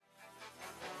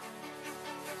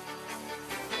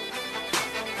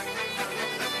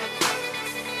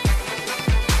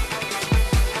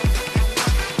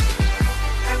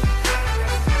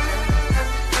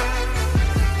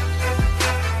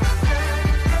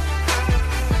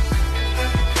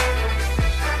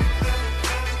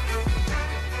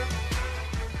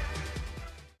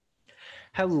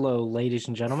Hello, ladies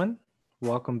and gentlemen.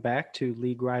 Welcome back to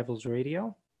League Rivals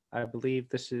Radio. I believe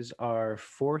this is our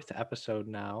fourth episode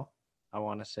now, I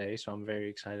want to say, so I'm very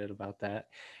excited about that.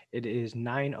 It is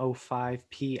 9:05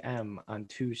 p.m. on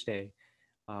Tuesday,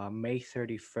 May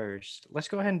 31st. Let's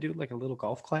go ahead and do like a little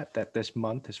golf clap that this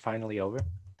month is finally over.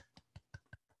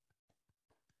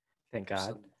 Thank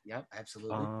God. Yep,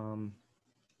 absolutely.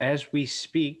 As we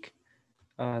speak,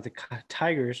 the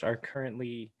Tigers are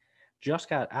currently just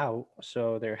got out,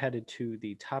 so they're headed to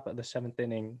the top of the seventh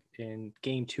inning in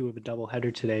game 2 of a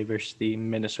doubleheader today versus the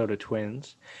Minnesota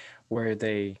Twins, where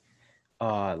they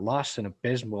lost an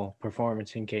abysmal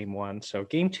performance in game 1. So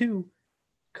game 2,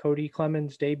 Cody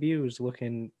Clemens' debut is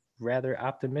looking rather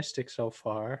optimistic so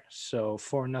far. So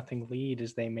 4-0 lead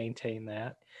as they maintain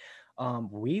that.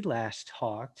 We last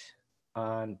talked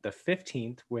on the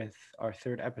 15th with our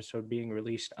third episode being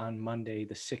released on Monday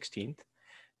the 16th.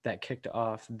 That kicked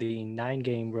off the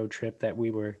 9-game road trip that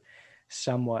we were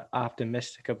somewhat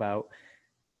optimistic about.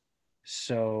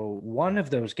 So one of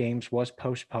those games was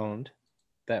postponed.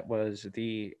 That was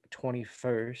the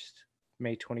 21st,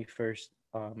 May 21st,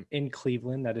 in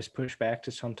Cleveland. That is pushed back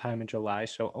to sometime in July.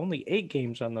 So only 8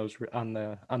 games on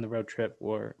the road trip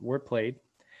were played.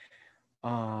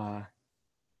 Not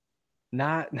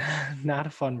not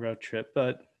a fun road trip,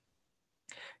 but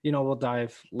we'll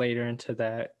dive later into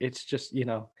that. It's just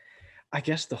I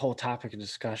guess the whole topic of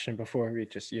discussion before we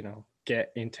just,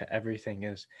 get into everything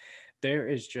is there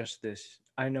is just this,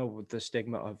 I know the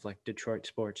stigma of like Detroit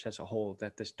sports as a whole,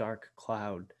 that this dark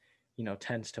cloud,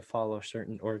 tends to follow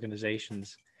certain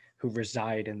organizations who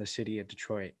reside in the city of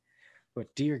Detroit.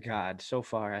 But dear God, so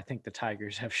far, I think the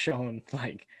Tigers have shown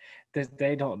like that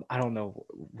I don't know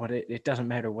what it doesn't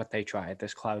matter what they try.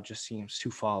 This cloud just seems to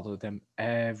follow them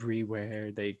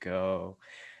everywhere they go.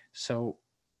 So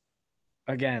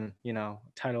again,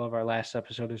 title of our last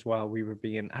episode as well, we were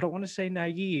being, I don't want to say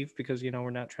naive because, we're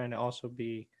not trying to also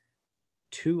be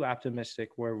too optimistic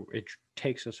where it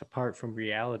takes us apart from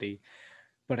reality.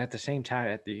 But at the same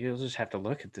time, you'll just have to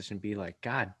look at this and be like,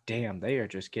 God damn, they are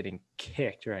just getting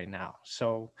kicked right now.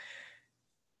 So,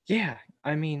 yeah,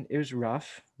 I mean, it was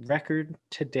rough. Record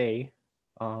today,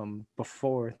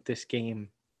 before this game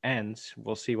ends,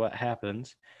 we'll see what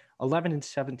happens.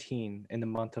 11-17 in the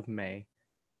month of May.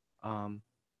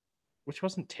 Which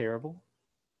wasn't terrible,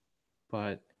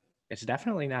 but it's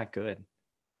definitely not good.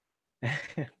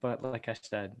 But like I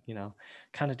said,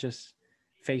 kind of just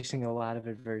facing a lot of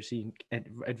adversity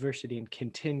and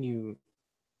continue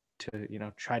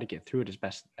to, try to get through it as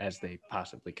best as they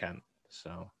possibly can.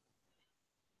 So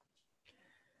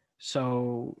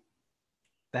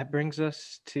that brings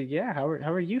us to, how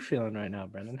are you feeling right now,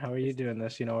 Brendan? How are you doing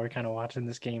this? We're kind of watching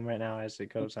this game right now as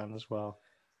it goes on as well.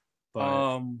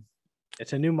 But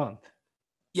it's a new month.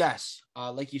 Yes,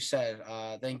 like you said,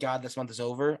 thank God this month is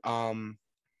over. I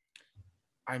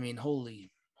mean,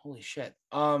 holy shit.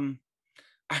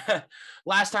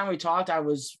 Last time we talked, I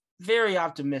was very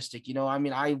optimistic. I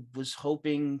mean, I was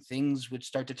hoping things would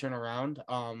start to turn around.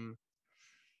 I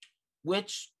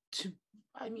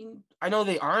know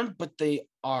they aren't, but they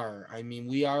are. I mean,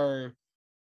 we are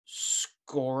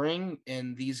scoring,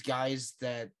 and these guys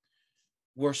that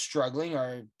were struggling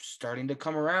are starting to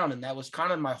come around, and that was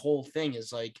kind of my whole thing,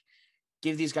 is like,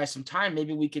 give these guys some time.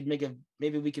 Maybe we could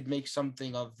make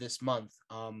something of this month.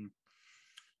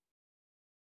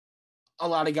 A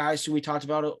lot of guys who we talked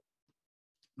about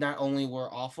not only were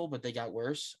awful, but they got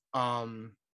worse.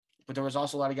 But there was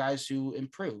also a lot of guys who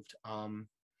improved.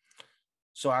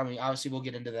 So I mean, obviously we'll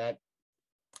get into that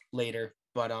later,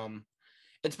 but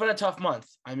it's been a tough month.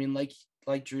 I mean, like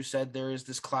Drew said, there is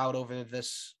this cloud over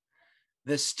this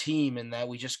team, and that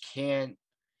we just can't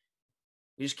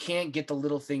get the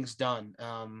little things done.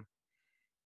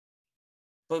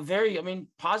 But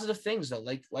positive things though.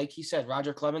 Like he said,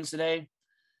 Roger Clemens today,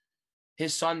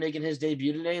 his son making his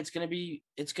debut today. It's gonna be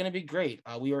great.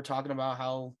 We were talking about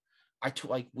how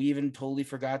we even totally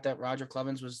forgot that Roger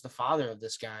Clemens was the father of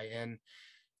this guy, and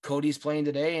Cody's playing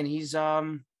today, and he's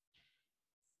doing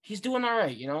all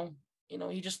right.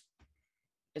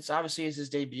 It's obviously his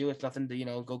debut. It's nothing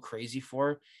to, go crazy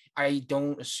for. I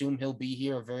don't assume he'll be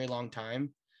here a very long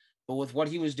time, but with what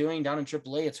he was doing down in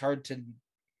AAA, it's hard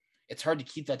to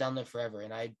keep that down there forever.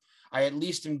 And I at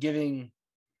least am giving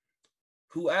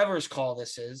whoever's call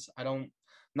this is. I'm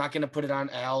not going to put it on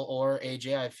Al or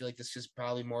AJ. I feel like this is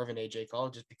probably more of an AJ call,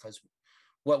 just because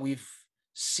what we've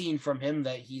seen from him,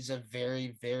 that he's a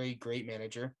very, very great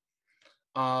manager.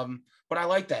 But I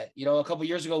like that. A couple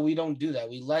years ago, we don't do that.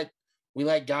 We let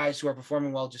guys who are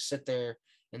performing well just sit there,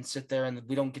 and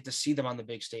we don't get to see them on the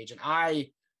big stage. And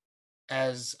I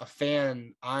as a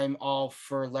fan, I'm all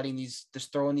for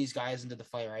just throwing these guys into the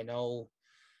fire. I know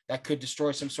that could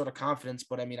destroy some sort of confidence,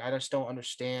 but I mean, I just don't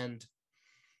understand.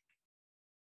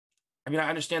 I mean, I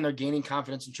understand they're gaining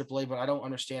confidence in AAA, but I don't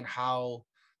understand how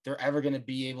they're ever going to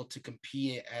be able to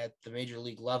compete at the major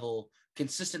league level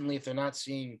consistently if they're not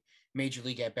seeing major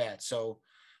league at bats. So,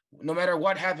 no matter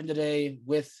what happened today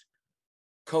with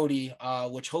Cody,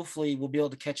 which hopefully we'll be able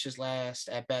to catch his last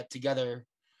at bat together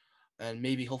and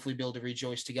maybe hopefully be able to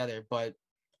rejoice together. But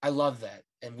I love that.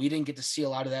 And we didn't get to see a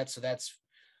lot of that. So that's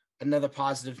another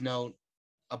positive note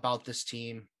about this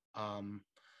team.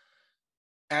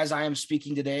 As I am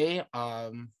speaking today,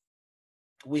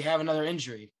 we have another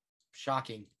injury.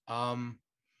 Shocking.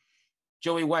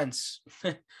 Joey Wentz,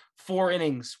 4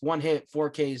 innings, 1 hit,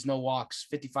 4 Ks, no walks,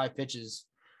 55 pitches.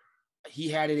 He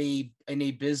had an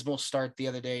abysmal start the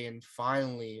other day, and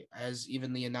finally, as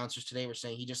even the announcers today were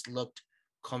saying, he just looked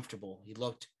comfortable. He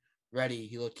looked ready.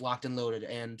 He looked locked and loaded.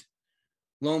 And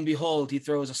lo and behold, he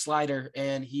throws a slider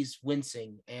and he's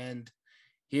wincing. And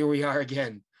here we are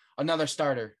again. Another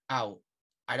starter out.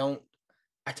 I don't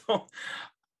I don't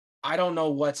I don't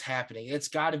know what's happening. It's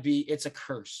a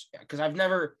curse because I've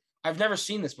never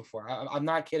seen this before. I'm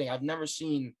not kidding. I've never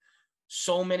seen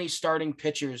so many starting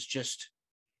pitchers just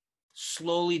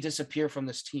slowly disappear from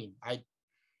this team.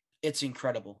 It's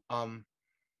incredible.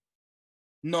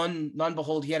 None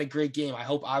behold, he had a great game. I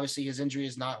hope obviously his injury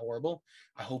is not horrible.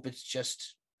 I hope it's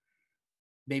just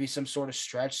maybe some sort of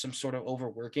stretch, some sort of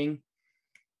overworking.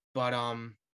 But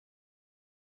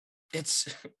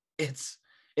it's it's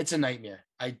it's a nightmare.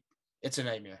 It's a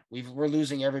nightmare. We're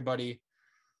losing everybody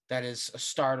that is a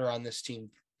starter on this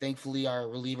team. Thankfully, our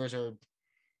relievers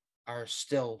are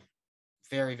still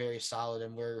very, very solid,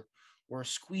 and we're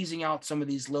squeezing out some of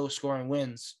these low scoring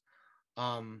wins.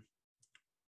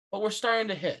 But we're starting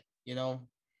to hit,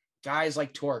 guys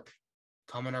like Torque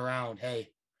coming around. Hey,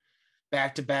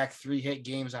 back to back 3-hit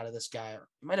games out of this guy. It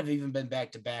might have even been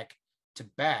back to back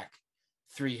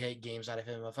 3-hit games out of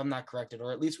him, if I'm not corrected,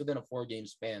 or at least within a 4-game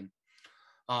span.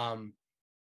 And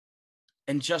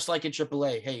just like in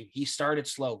AAA, hey, he started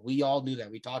slow. We all knew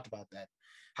that. We talked about that.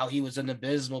 How he was an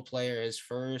abysmal player his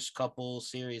first couple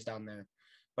series down there.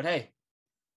 But hey,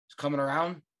 he's coming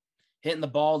around, hitting the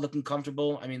ball, looking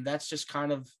comfortable. I mean, that's just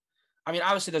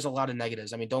obviously there's a lot of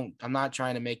negatives. I mean, I'm not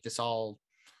trying to make this all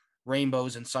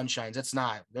rainbows and sunshines. It's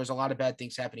not. There's a lot of bad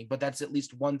things happening, but that's at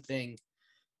least one thing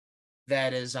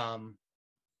that is fun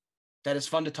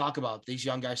to talk about. These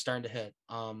young guys starting to hit.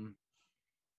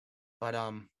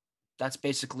 But that's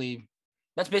basically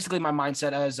my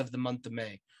mindset as of the month of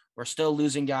May. We're still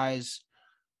losing guys,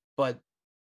 but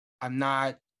I'm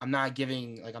not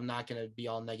giving, I'm not going to be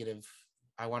all negative.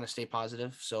 I want to stay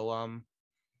positive. So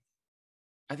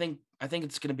I think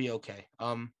it's going to be okay.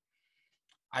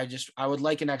 I would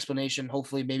like an explanation,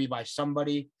 hopefully maybe by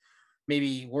somebody,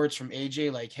 maybe words from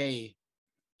AJ, like, hey,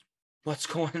 what's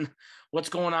going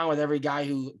on with every guy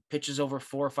who pitches over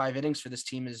 4 or 5 innings for this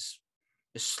team is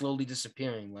slowly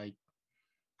disappearing. Like,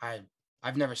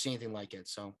 I've never seen anything like it.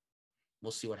 So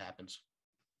we'll see what happens.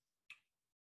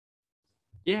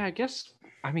 Yeah, I guess,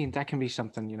 I mean, that can be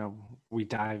something, we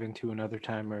dive into another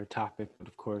time or a topic, but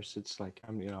of course it's like,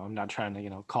 I'm not trying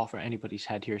to, call for anybody's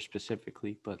head here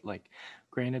specifically, but like,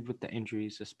 granted with the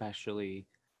injuries, especially,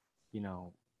 you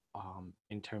know,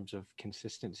 in terms of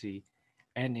consistency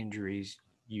and injuries,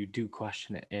 you do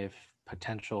question it if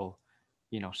potential,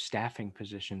 staffing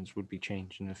positions would be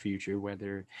changed in the future,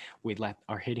 whether we let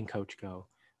our hitting coach go,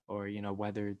 or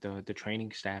whether the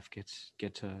training staff gets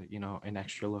a an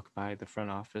extra look by the front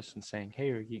office and saying,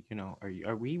 hey,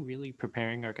 are we really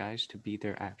preparing our guys to be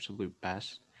their absolute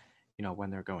best, when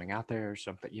they're going out there or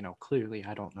something. Clearly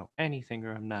I don't know anything,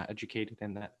 or I'm not educated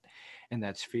in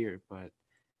that sphere,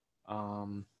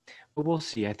 um but we'll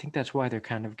see. I think that's why they're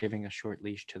kind of giving a short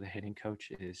leash to the hitting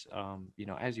coach is,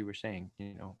 as you were saying,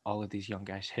 all of these young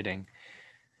guys hitting,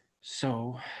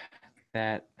 so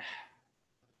that,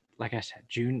 like I said,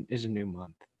 June is a new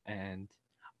month. And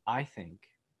I think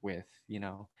with,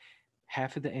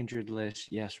 half of the injured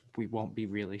list, yes, we won't be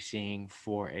really seeing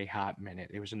for a hot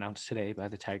minute. It was announced today by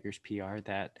the Tigers PR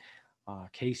that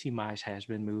Casey Mize has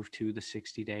been moved to the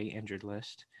 60-day injured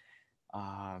list.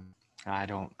 I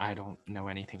don't know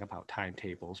anything about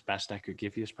timetables. Best I could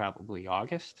give you is probably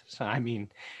August. So I mean,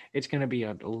 it's going to be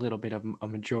a little bit of a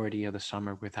majority of the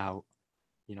summer without,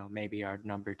 maybe our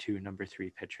number 2, number 3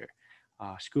 pitcher.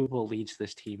 Skubal leads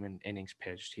this team in innings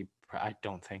pitched. I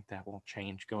don't think that will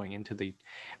change going into the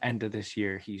end of this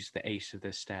year. He's the ace of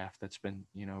this staff. That's been,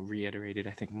 reiterated,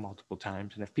 I think, multiple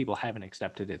times. And if people haven't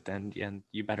accepted it, then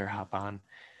you better hop on.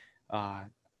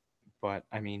 But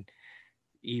I mean,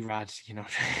 Erod's,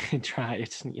 try.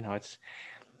 It's it's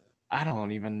I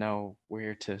don't even know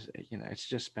where to. It's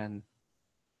just been.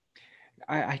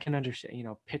 I can understand.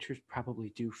 Pitchers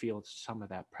probably do feel some of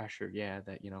that pressure. Yeah,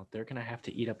 that they're gonna have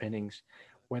to eat up innings,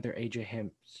 whether AJ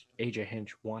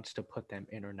Hinch wants to put them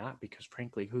in or not. Because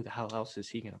frankly, who the hell else is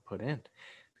he gonna put in?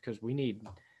 Because we need,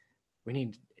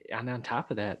 and on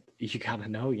top of that, you gotta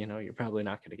know. You're probably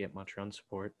not gonna get much run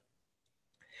support,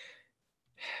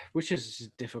 which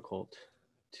is difficult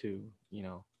to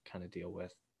kind of deal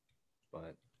with.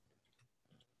 But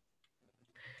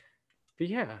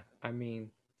yeah, I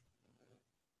mean,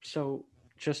 so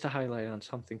just to highlight on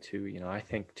something to I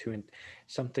think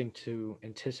something to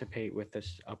anticipate with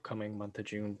this upcoming month of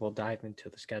June. We'll dive into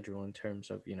the schedule in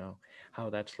terms of how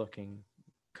that's looking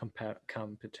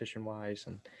competition wise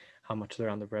and how much they're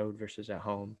on the road versus at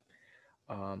home.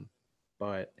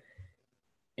 But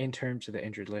in terms of the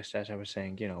injured list, as I was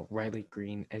saying, Riley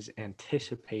Green is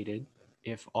anticipated,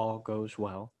 if all goes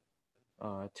well,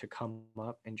 to come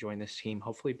up and join this team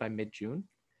hopefully by mid-June.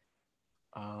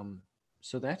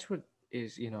 So that's what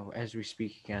is, as we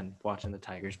speak again, watching the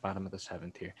Tigers bottom of the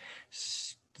seventh here.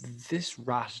 This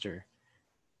roster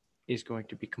is going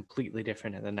to be completely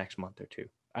different in the next month or two.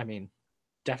 I mean,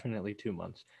 definitely 2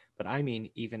 months, but I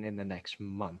mean, even in the next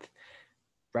month,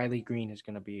 Riley Green is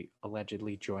going to be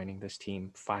allegedly joining this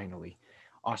team finally.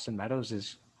 Austin Meadows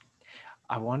is,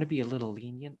 I want to be a little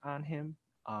lenient on him.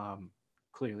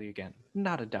 Clearly, again,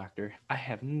 not a doctor. I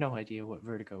have no idea what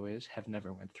vertigo is, have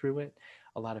never went through it.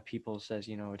 A lot of people says,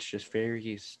 it's just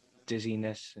various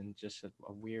dizziness and just a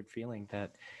weird feeling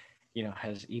that,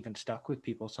 has even stuck with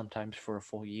people sometimes for a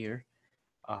full year.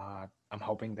 I'm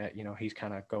hoping that, he's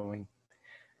kind of going,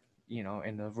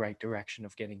 in the right direction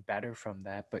of getting better from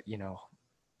that. But,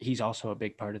 he's also a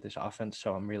big part of this offense.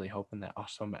 So I'm really hoping that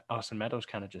Austin Meadows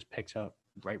kind of just picks up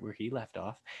right where he left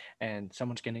off and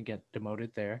someone's going to get demoted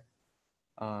there.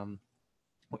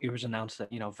 It was announced that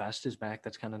Vest is back.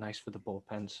 That's kind of nice for the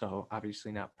bullpen. So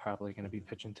obviously not probably going to be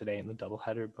pitching today in the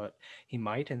doubleheader, but he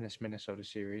might in this Minnesota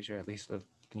series, or at least the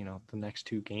next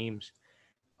two games,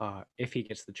 if he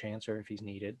gets the chance or if he's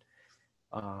needed.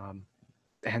 And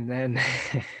then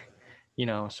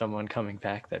someone coming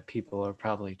back that people are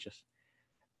probably just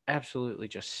absolutely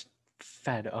just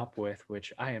fed up with,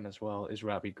 which I am as well, is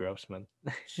Robbie GROSSman.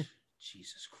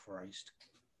 Jesus Christ.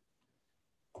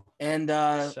 And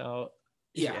so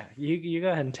yeah, you go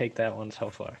ahead and take that one so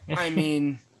far. I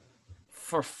mean,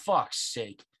 for fuck's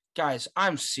sake, guys,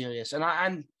 I'm serious, and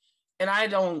I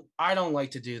don't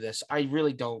like to do this. I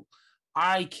really don't.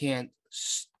 I can't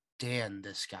stand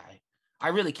this guy. I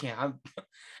really can't.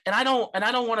 I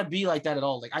don't want to be like that at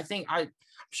all. Like, I'm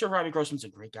sure Robbie GROSSman's a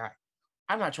great guy.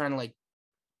 I'm not trying to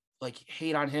like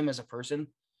hate on him as a person.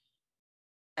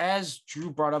 As Drew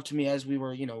brought up to me, as we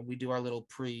were, we do our little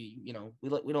we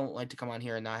don't like to come on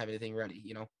here and not have anything ready.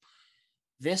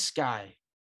 This guy,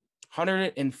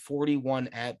 141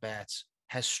 at-bats,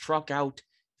 has struck out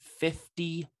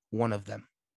 51 of them.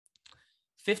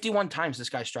 51 times this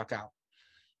guy struck out.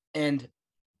 And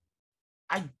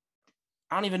I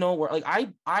don't even know where,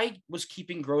 like, I was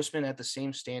keeping GROSSman at the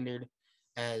same standard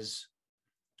as,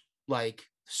 like,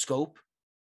 Scope,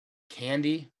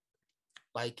 Candy,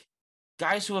 like,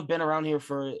 guys who have been around here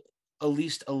for at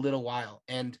least a little while.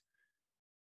 And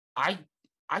I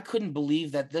couldn't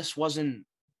believe that this wasn't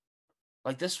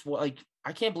like this. Like,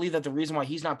 I can't believe that the reason why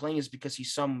he's not playing is because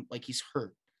he's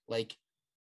hurt. Like,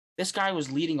 this guy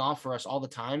was leading off for us all the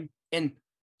time and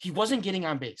he wasn't getting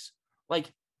on base.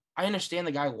 Like, I understand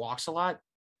the guy walks a lot,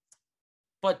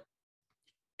 but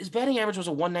his batting average was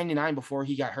a 199 before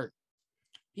he got hurt.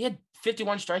 He had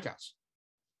 51 strikeouts.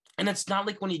 And it's not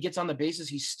like when he gets on the bases,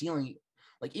 he's stealing.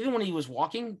 Like, even when he was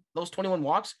walking, those 21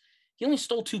 walks, he only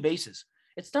stole 2 bases.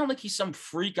 It's not like he's some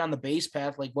freak on the base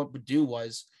path like what Baду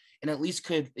was, and at least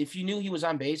could, if you knew he was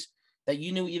on base, that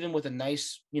you knew even with a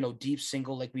nice, deep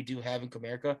single like we do have in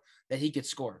Comerica, that he could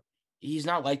score. He's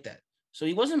not like that. So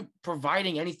he wasn't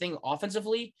providing anything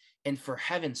offensively, and for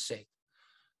heaven's sake,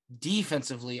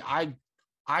 defensively, I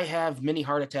have many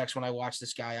heart attacks when I watch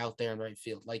this guy out there in right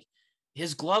field. Like,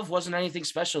 his glove wasn't anything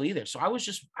special either. So I was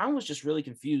just really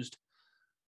confused.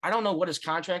 I don't know what his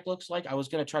contract looks like. I was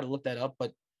going to try to look that up,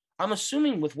 but I'm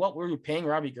assuming with what we're paying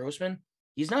Robbie GROSSman,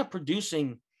 he's not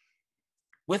producing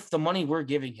with the money we're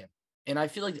giving him. And I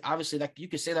feel like obviously that you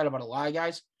could say that about a lot of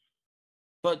guys,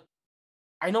 but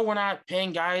I know we're not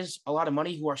paying guys a lot of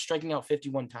money who are striking out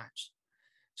 51 times.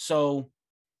 So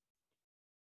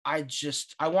I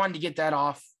wanted to get that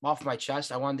off my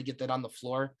chest. I wanted to get that on the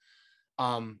floor.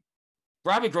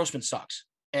 Robbie GROSSman sucks.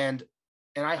 And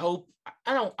And I hope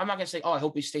I'm not gonna say, oh, I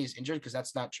hope he stays injured, because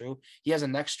that's not true. He has a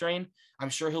neck strain. I'm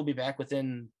sure he'll be back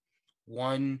within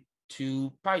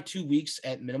probably 2 weeks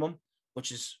at minimum,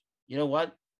 which is, you know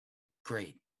what?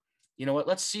 Great. You know what?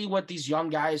 Let's see what these young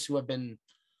guys who have been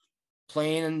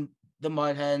playing in the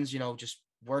Mud Hens, just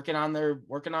working on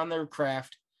their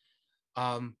craft.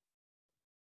 Um,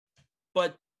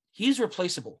 but he's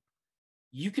replaceable.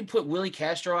 You can put Willie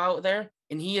Castro out there,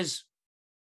 and he is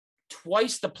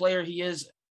twice the player he is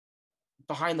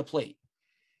behind the plate.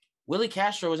 Willie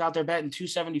Castro is out there batting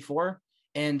 274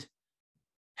 and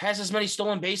has as many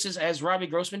stolen bases as Robbie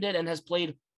GROSSman did and has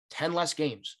played 10 less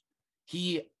games.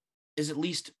 He is at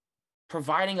least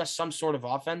providing us some sort of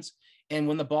offense. And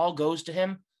when the ball goes to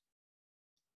him,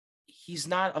 he's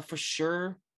not a for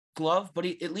sure glove, but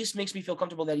he at least makes me feel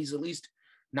comfortable that he's at least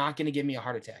not going to give me a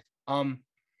heart attack.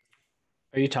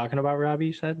 Are you talking about Robbie,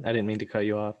 you said? I didn't mean to cut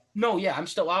you off. No, yeah, I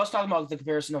was talking about the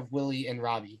comparison of Willie and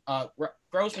Robbie.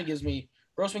 GROSSman gives me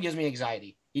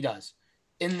anxiety. He does.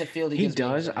 In the field, he He gives me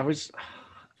does. anxiety.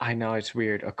 I know it's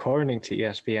weird. According to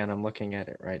ESPN, I'm looking at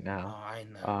it right Oh, now. I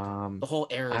know. The whole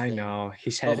error I thing. know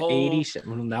he's The had whole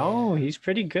 87. No, yeah. he's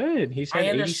pretty good. He's had I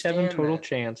 87 understand total that.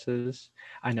 chances.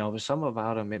 I know, but some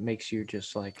about him, it makes you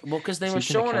just like, Well, because they is were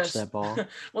he gonna showing catch us. that ball?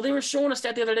 Well, they were showing us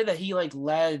that the other day that he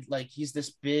led he's this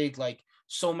big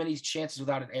so many chances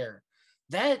without an error.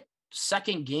 That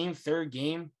second game, third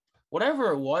game,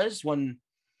 whatever it was when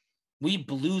we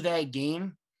blew that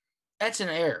game, that's an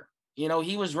error.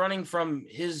 He was running from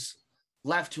his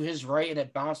left to his right and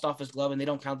it bounced off his glove, and they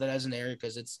don't count that as an error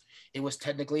because it was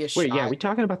technically a Wait, yeah, shot. we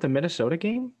talking about the Minnesota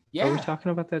game? Are we Yeah,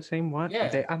 talking about that same one?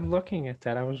 yeah. I'm looking at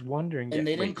that. I was wondering. Yeah, And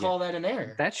they didn't wait, yeah, call that an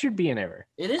error. that should be an error.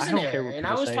 It is I an don't care error. what And I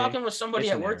people was say. talking with somebody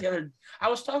It's at an work error. I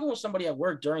was talking with somebody at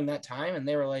work during that time, and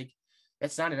they were like,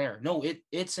 "It's not an error. No,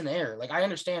 it's an error." I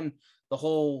understand the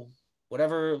whole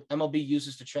whatever MLB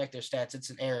uses to track their stats, it's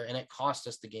an error, and it cost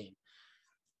us the game.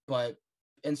 But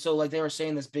and so they were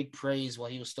saying this big praise while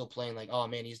he was still playing, oh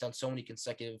man, he's done so many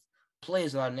consecutive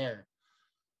plays without an error.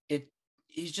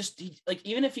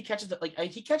 Even if he catches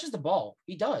he catches the ball,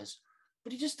 he does,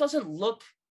 but he just doesn't look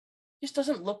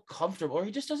comfortable, or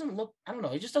he just doesn't look, I don't know,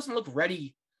 he just doesn't look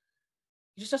ready.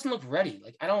 He just doesn't look ready.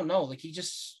 I don't know. He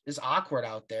just is awkward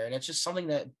out there. And it's just something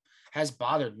that has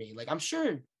bothered me. I'm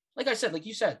sure, like I said, like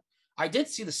you said, I did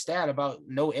see the stat about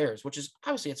no errors, which is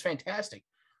obviously it's fantastic.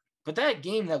 But that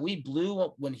game that we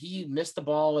blew when he missed the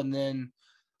ball, and then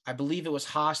I believe it was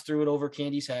Haas threw it over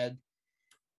Candy's head.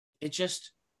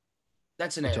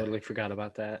 That's an I error. totally forgot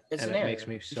about that, It's and an it makes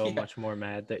error. me so much more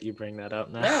mad that you bring that up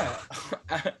now.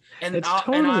 Yeah. and It's I, and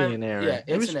totally I'm an error. yeah, It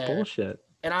it's was an error. bullshit.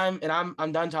 And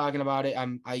I'm done talking about it.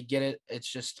 I get it. It's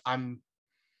just I'm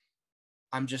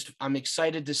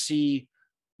excited to see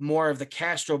more of the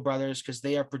Castro brothers because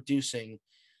they are producing.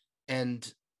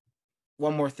 And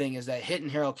one more thing is that hitting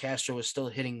Harold Castro is still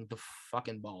hitting the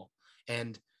fucking ball,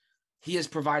 and he is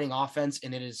providing offense,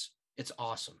 and it's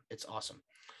awesome. It's awesome.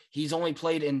 He's only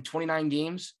played in 29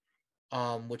 games,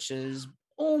 which is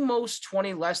almost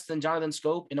 20 less than Jonathan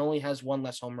Scope, and only has one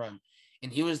less home run.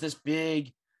 And he was this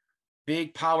big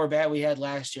power bat we had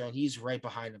last year, and he's right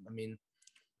behind him. I mean,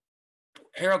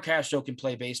 Harold Castro can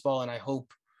play baseball, and I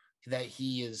hope that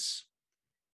he is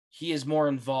more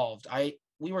involved.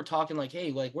 We were talking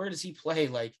hey, where does he play?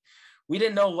 We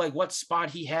didn't know what spot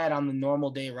he had on the normal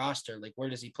day roster. Where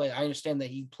does he play? I understand that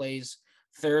he plays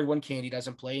third when Candy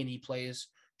doesn't play, and he plays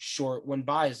short when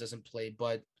Baez doesn't play,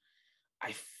 but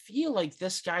I feel like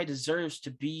this guy deserves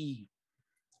to be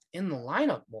in the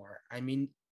lineup more. I mean,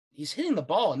 he's hitting the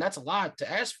ball, and that's a lot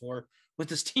to ask for with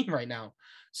this team right now.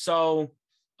 So,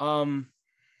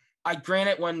 I grant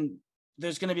it when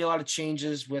there's going to be a lot of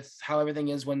changes with how everything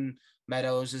is when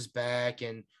Meadows is back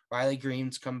and Riley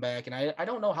Green's come back. And I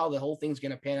don't know how the whole thing's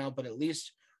going to pan out, but at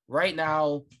least right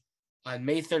now on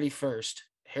May 31st,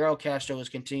 Harold Castro is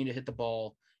continuing to hit the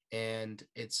ball, and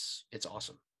it's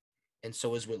awesome. And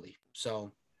so is Willie.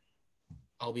 So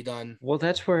I'll be done. Well,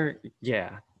 that's where,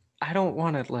 yeah, I don't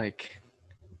want to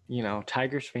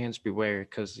Tigers fans beware,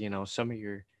 because some of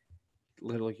your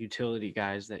little utility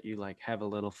guys that you have a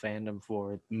little fandom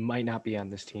for might not be on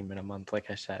this team in a month.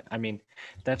 Like I said, I mean,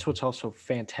 that's what's also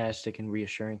fantastic and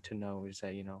reassuring to know is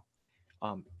that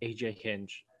AJ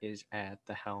Hinch is at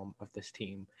the helm of this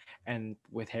team, and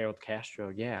with Harold Castro,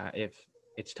 yeah, if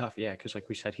it's tough, yeah, because like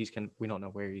we said, we don't know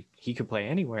where he could play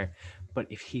anywhere, but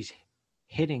if he's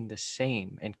hitting the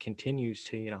same and continues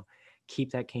to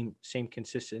keep that same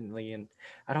consistently, and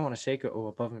I don't want to say go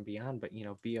above and beyond, but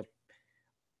be a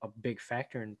big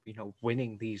factor in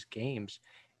winning these games,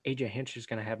 AJ Hinch is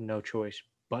going to have no choice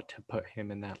but to put him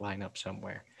in that lineup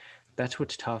somewhere. that's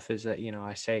what's tough is that,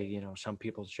 I say, some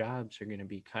people's jobs are going to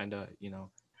be kind of,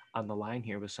 on the line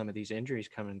here with some of these injuries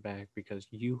coming back because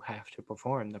you have to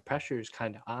perform. The pressure is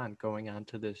kind of on going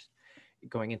into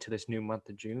this new month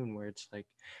of June where it's like,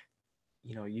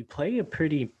 you play a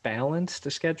pretty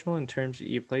balanced schedule in terms of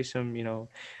you play some,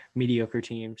 mediocre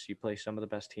teams, you play some of the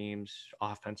best teams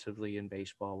offensively and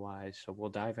baseball wise. So we'll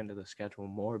dive into the schedule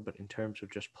more, but in terms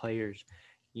of just players,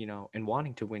 and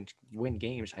wanting to win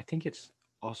games, I think it's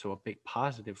also a big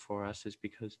positive for us is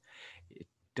because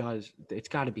it's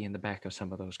got to be in the back of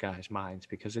some of those guys' minds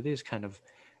because it is kind of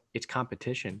it's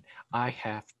competition. I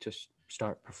have to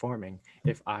start performing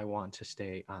if I want to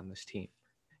stay on this team.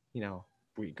 You know,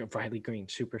 Riley Green,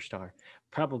 superstar,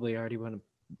 probably already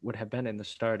would have been in the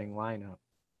starting lineup.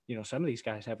 Some of these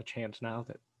guys have a chance now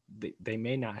that they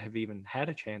may not have even had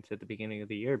a chance at the beginning of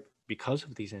the year because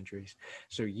of these injuries.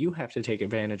 So you have to take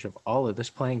advantage of all of this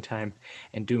playing time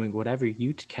and doing whatever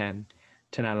you can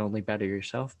to not only better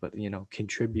yourself, but,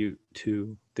 contribute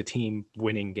to the team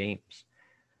winning games.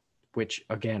 Which,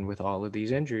 again, with all of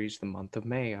these injuries, the month of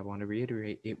May, I want to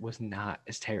reiterate, it was not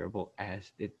as terrible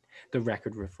as the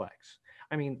record reflects.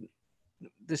 I mean,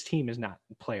 this team is not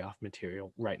playoff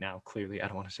material right now. Clearly, I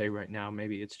don't want to say right now.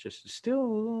 Maybe it's just still a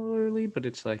little early, but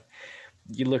it's like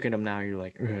you look at them now, you're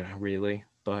like, really?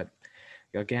 But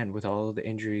again, with all of the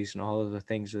injuries and all of the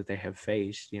things that they have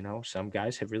faced, some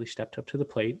guys have really stepped up to the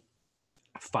plate.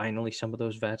 Finally, some of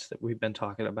those vets that we've been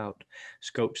talking about,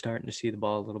 Scope starting to see the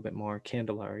ball a little bit more.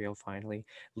 Candelario finally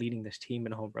leading this team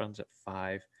in home runs at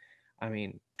 5. I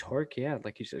mean, Torque, yeah,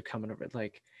 like you said, coming over,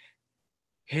 like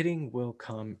hitting will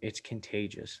come. It's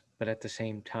contagious, but at the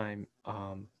same time,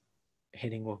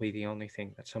 hitting will be the only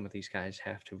thing that some of these guys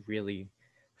have to really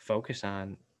focus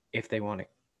on if they want to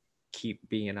keep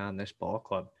being on this ball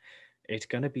club. It's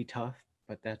going to be tough,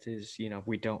 but that is,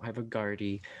 we don't have a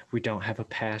Guardy. We don't have a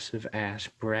passive ass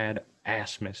Brad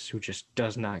Asmus who just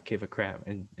does not give a crap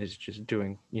and is just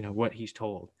doing, what he's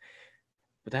told.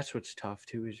 But that's what's tough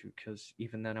too, is because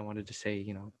even then I wanted to say,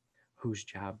 whose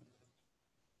job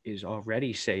is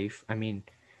already safe. I mean,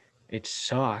 it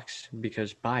sucks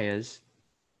because Baez,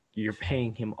 you're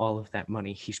paying him all of that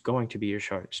money. He's going to be your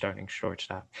starting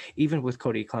shortstop. Even with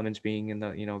Cody Clemens being in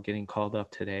the, getting called up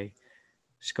today,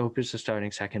 Scope is the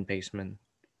starting second baseman.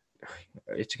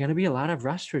 It's going to be a lot of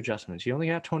roster adjustments. You only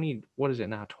got 20, what is it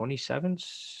now, 27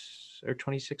 or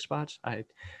 26 spots? I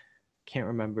can't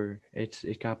remember.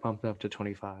 It got bumped up to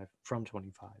 25 from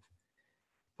 25.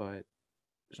 But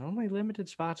there's only limited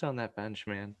spots on that bench,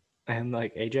 man. And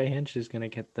like AJ Hinch is going to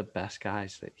get the best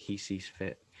guys that he sees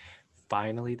fit.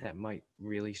 Finally, that might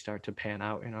really start to pan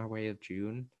out in our way of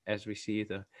June as we see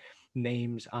the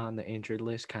names on the injured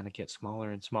list kind of get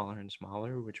smaller and smaller and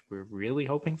smaller, which we're really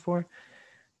hoping for.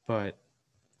 But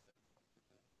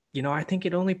I think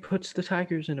it only puts the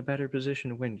Tigers in a better position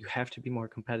to win. You have to be more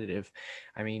competitive.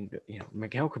 I mean,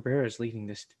 Miguel Cabrera is leading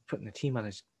this, putting the team on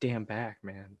his damn back,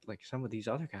 man. Like some of these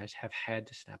other guys have had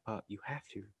to step up. You have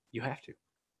to. You have to.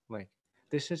 Like,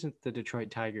 this isn't the Detroit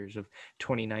Tigers of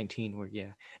 2019 where,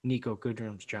 yeah, Nico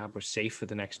Goodrum's job was safe for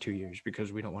the next 2 years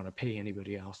because we don't want to pay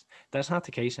anybody else. That's not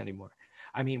the case anymore.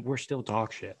 I mean, we're still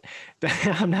dog shit.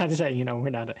 I'm not saying, we're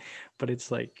not, but it's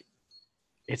like,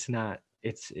 it's not,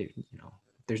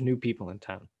 there's new people in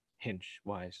town, Hinch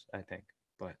wise, I think,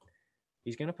 but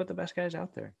he's gonna put the best guys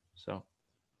out there. So,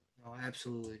 Oh,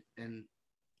 absolutely. And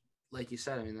like you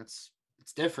said, I mean, it's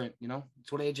different.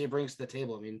 It's what AJ brings to the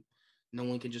table. I mean, no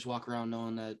one can just walk around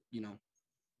knowing that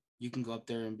you can go up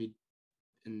there and be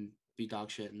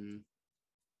dog shit and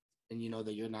you know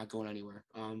that you're not going anywhere.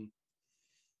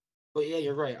 But yeah,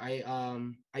 you're right.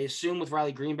 I assume with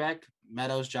Riley Greenback,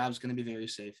 Meadows' job is going to be very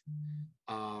safe.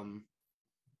 Um,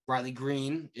 Riley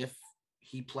Green, if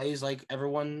he plays like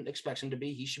everyone expects him to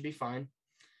be, he should be fine.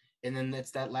 And then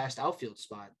that's that last outfield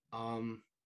spot.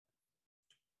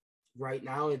 Right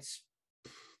now, it's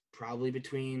probably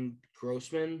between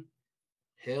GROSSman,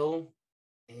 Hill,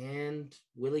 and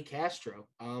Willie Castro.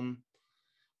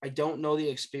 I don't know the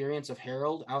experience of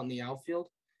Harold out in the outfield.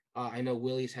 I know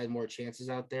Willie's had more chances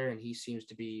out there, and he seems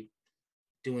to be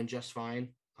doing just fine.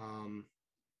 And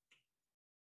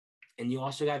you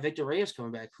also got Victor Reyes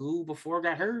coming back, who before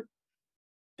got hurt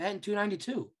batting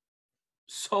 292.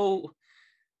 So,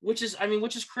 which is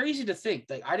crazy to think.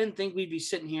 Like, I didn't think we'd be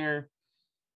sitting here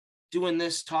doing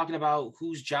this, talking about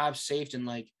whose job's safe and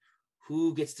like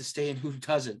who gets to stay and who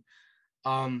doesn't.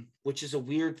 Which is a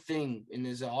weird thing and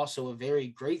is also a very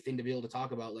great thing to be able to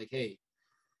talk about. Like, hey,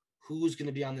 who's going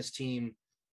to be on this team?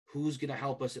 Who's going to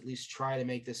help us at least try to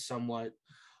make this somewhat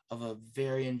of a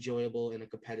very enjoyable and a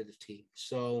competitive team?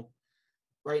 So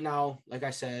right now, like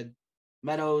I said,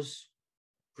 Meadows,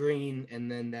 Green,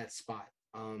 and then that spot.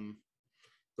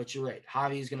 But you're right.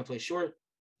 Javi's going to play short.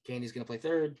 Candy's going to play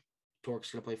third.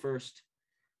 Torque's going to play first.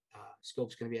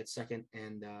 Scope's going to be at second.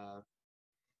 And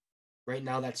right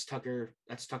now, that's Tucker.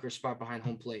 That's Tucker's spot behind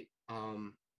home plate.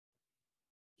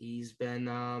 He's been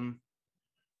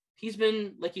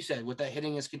like you said, with that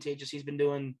hitting is contagious. He's been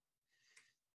doing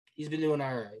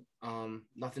all right.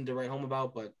 Nothing to write home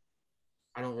about, but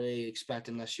I don't really expect,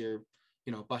 unless you're,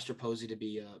 Buster Posey, to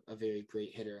be a very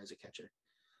great hitter as a catcher.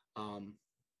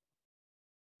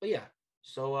 But yeah,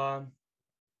 so a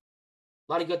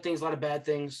lot of good things, a lot of bad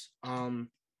things.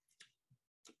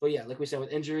 But yeah, like we said,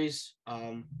 with injuries,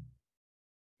 a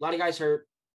lot of guys hurt.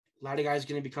 A lot of guys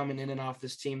going to be coming in and off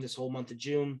this team this whole month of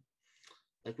June.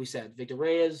 Like we said, Victor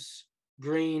Reyes,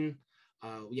 Green,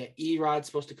 Erod's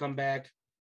supposed to come back.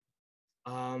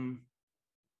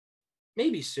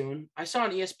 Maybe soon. I saw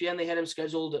on ESPN they had him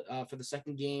scheduled for the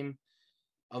second game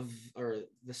the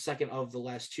second of the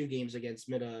last two games against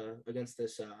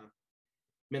this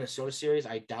Minnesota series.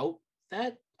 I doubt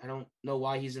that. I don't know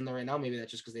why he's in there right now. Maybe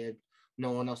that's just because they had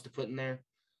no one else to put in there.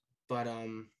 But a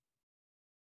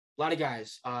lot of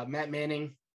guys. Matt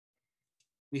Manning,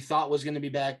 we thought was going to be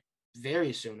back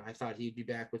very soon. I thought he'd be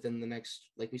back within the next,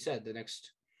 like we said, the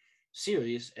next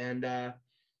series. And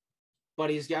but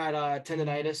he's got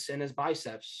tendonitis in his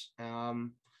biceps.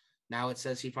 Now it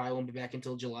says he probably won't be back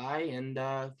until July, and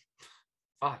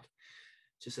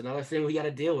just another thing we got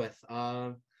to deal with.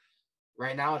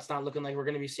 Right now, it's not looking like we're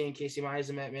going to be seeing Casey Mize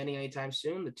and Matt Manning anytime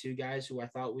soon. The two guys who I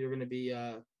thought we were going to be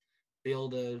able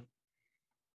to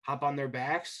hop on their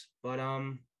backs, but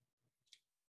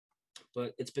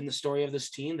it's been the story of this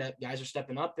team that guys are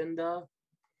stepping up, and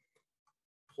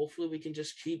hopefully we can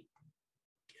just keep.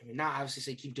 I mean, not obviously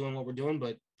say keep doing what we're doing,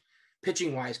 but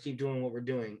pitching wise, keep doing what we're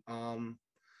doing.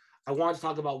 I want to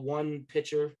talk about one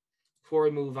pitcher before we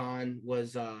move on.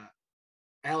 Was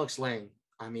Alex Lang.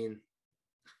 I mean,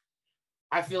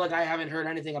 I feel like I haven't heard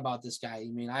anything about this guy.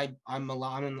 I mean, I'm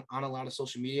on a lot of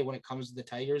social media when it comes to the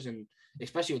Tigers, and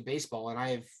especially with baseball, and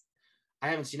I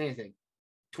haven't seen anything.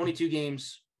 22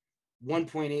 games,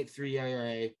 1.83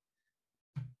 ERA.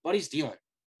 Buddy's dealing.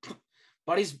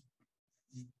 Buddy's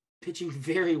pitching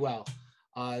very well.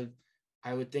 I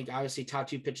would think obviously top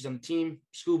two pitchers on the team,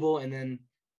 Skubal, and then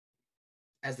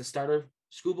as the starter,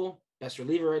 Skubal, best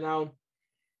reliever right now,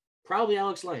 probably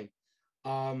Alex Lang.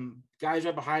 Guys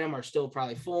right behind him are still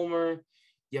probably Fulmer.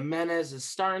 Jimenez is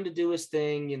starting to do his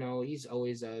thing. He's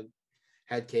always a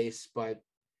head case, but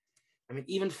I mean,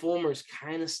 even Fulmer is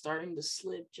kind of starting to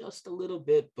slip just a little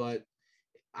bit, but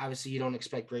obviously you don't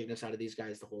expect greatness out of these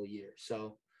guys the whole year.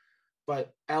 So,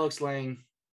 but Alex Lang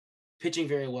pitching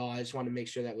very well. I just wanted to make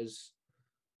sure that was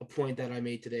a point that I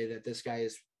made today, that this guy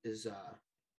is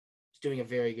doing a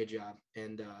very good job.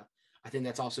 And I think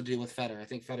that's also due with Fetter. I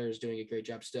think Fetter is doing a great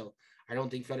job still. I don't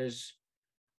think Fetter's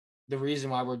the reason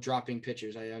why we're dropping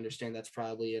pitchers. I understand that's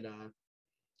probably in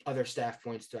other staff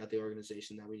points throughout the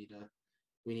organization that we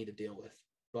need to deal with.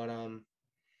 But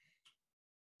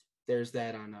there's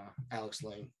that on Alex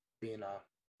Lang being a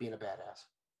badass.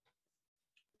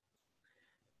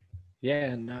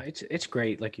 Yeah, no, it's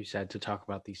great, like you said, to talk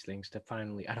about these things. To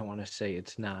finally, I don't want to say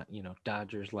it's not,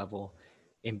 Dodgers level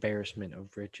embarrassment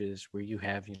of riches where you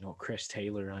have, Chris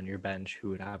Taylor on your bench, who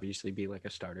would obviously be like a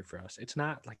starter for us. It's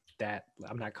not like that.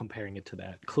 I'm not comparing it to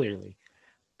that, clearly.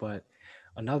 But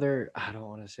another, I don't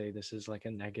want to say this is like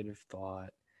a negative thought.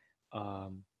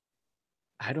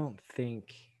 I don't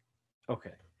think,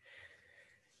 okay.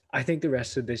 I think the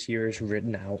rest of this year is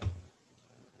written out.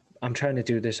 I'm trying to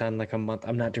do this on like a month.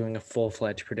 I'm not doing a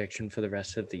full-fledged prediction for the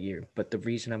rest of the year. But the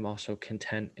reason I'm also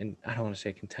content, and I don't want to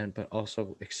say content, but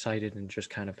also excited and just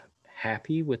kind of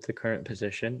happy with the current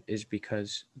position, is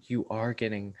because you are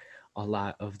getting a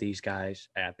lot of these guys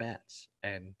at bats,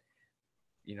 and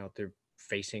they're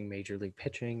facing major league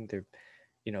pitching.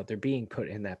 They're being put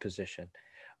in that position.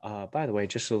 By the way,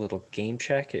 just a little game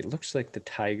check. It looks like the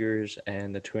Tigers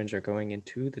and the Twins are going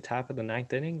into the top of the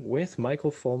ninth inning with Michael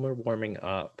Fulmer warming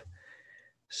up.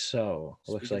 So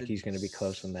it looks like he's going to be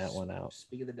closing that one out.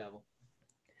 Speak of the devil.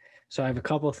 So I have a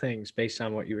couple of things based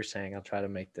on what you were saying. I'll try to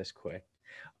make this quick.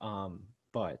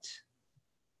 But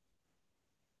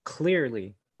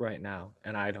clearly right now,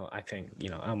 and I think,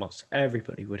 almost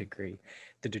everybody would agree,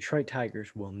 the Detroit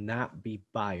Tigers will not be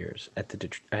buyers at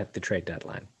the trade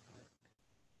deadline.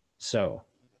 So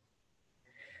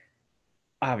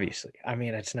obviously, I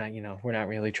mean, it's not, we're not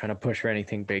really trying to push for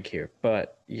anything big here,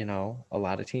 but, a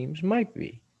lot of teams might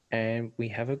be. And we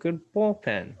have a good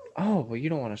bullpen. Oh, well, you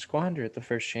don't want to squander it the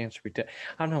first chance we did.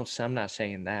 I don't know. So I'm not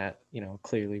saying that,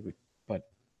 clearly, but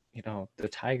the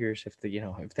Tigers, if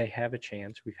they have a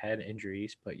chance, we've had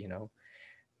injuries, but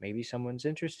maybe someone's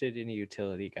interested in a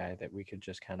utility guy that we could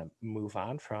just kind of move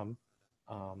on from.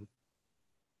 Um,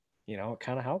 it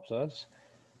kind of helps us.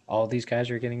 All these guys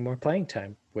are getting more playing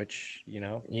time, which,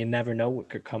 you never know what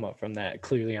could come up from that.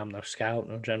 Clearly, I'm no scout,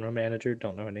 no general manager,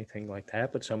 don't know anything like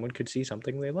that, but someone could see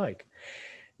something they like.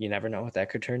 You never know what that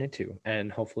could turn into.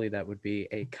 And hopefully that would be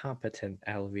a competent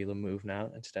Al Avila move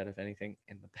now instead of anything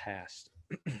in the past.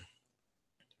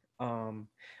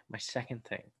 My second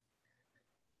thing,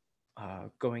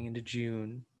 going into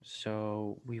June,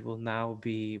 so we will now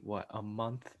be a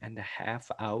month and a half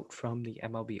out from the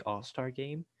MLB All-Star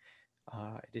game.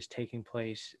 It is taking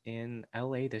place in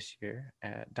LA this year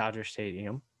at Dodger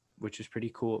Stadium, which is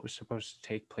pretty cool. It was supposed to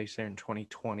take place there in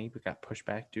 2020, but got pushed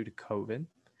back due to COVID.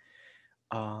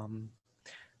 Um,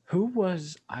 who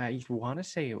was, I want to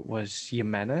say it was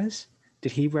Jimenez.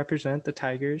 Did he represent the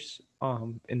Tigers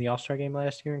in the All-Star game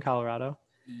last year in Colorado?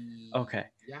 Okay.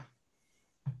 Yeah.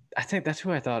 I think that's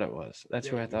who I thought it was. That's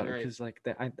who Yeah, I thought, you're right.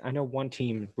 because I know one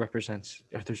team represents,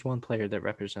 if there's one player that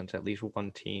represents at least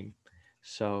one team.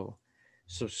 So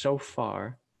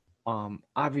far,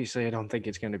 obviously I don't think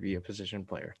it's going to be a position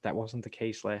player. That wasn't the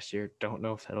case last year. Don't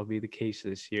know if that'll be the case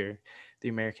this year. The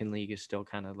American League is still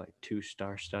kind of like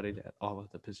 2-star studded at all of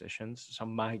the positions. So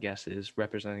my guess is,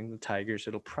 representing the Tigers,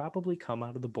 it'll probably come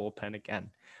out of the bullpen again,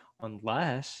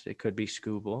 unless it could be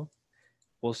Scooble.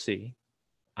 We'll see.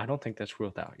 I don't think that's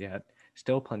ruled out yet.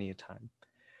 Still plenty of time.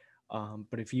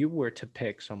 But if you were to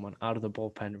pick someone out of the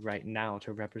bullpen right now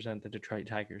to represent the Detroit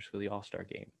Tigers for the All-Star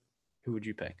game, who would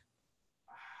you pick?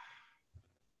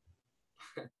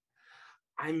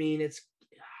 I mean,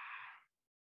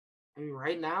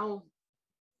 right now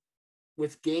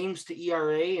with games to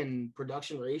ERA and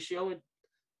production ratio, it's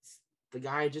the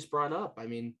guy I just brought up. I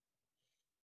mean,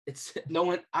 it's no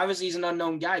one. Obviously, he's an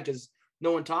unknown guy because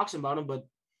no one talks about him. But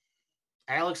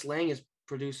Alex Lang is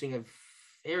producing a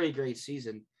very great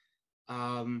season.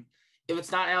 If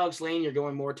it's not Alex Lang, you're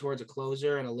going more towards a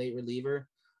closer and a late reliever.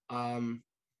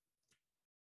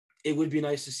 It would be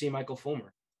nice to see Michael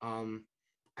Fulmer.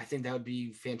 I think that would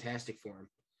be fantastic for him.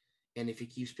 And if he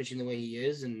keeps pitching the way he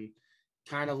is and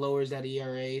kind of lowers that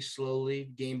ERA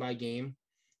slowly, game by game,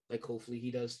 like hopefully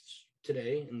he does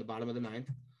today in the bottom of the ninth,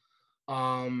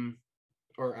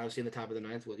 or obviously in the top of the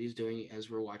ninth, what he's doing as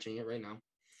we're watching it right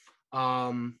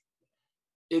now.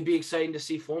 It'd be exciting to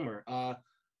see Fulmer.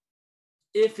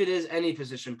 If it is any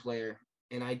position player,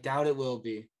 and I doubt it will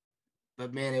be,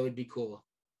 but man, it would be cool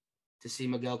to see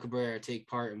Miguel Cabrera take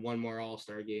part in one more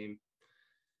All-Star game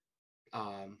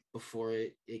before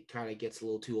it kind of gets a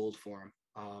little too old for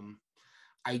him.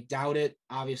 I doubt it.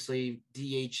 Obviously,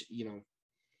 DH,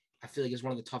 I feel like it's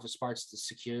one of the toughest parts to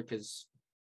secure because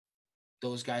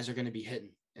those guys are going to be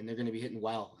hitting, and they're going to be hitting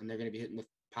well, and they're going to be hitting with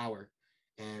power.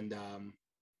 And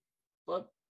but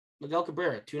Miguel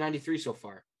Cabrera, 293 so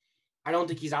far. I don't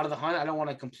think he's out of the hunt. I don't want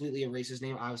to completely erase his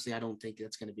name. Obviously, I don't think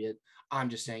that's going to be it. I'm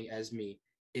just saying, as me,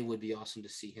 it would be awesome to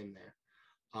see him there.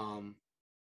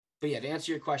 But yeah, to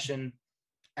answer your question,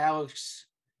 Alex,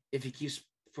 if he keeps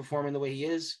performing the way he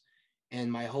is,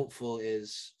 and my hopeful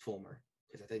is Fulmer,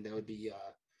 because I think that would be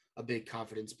a big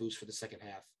confidence boost for the second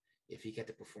half if he get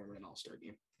to perform in an All-Star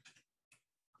game.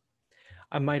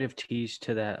 I might have teased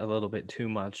to that a little bit too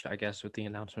much, I guess, with the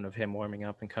announcement of him warming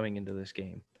up and coming into this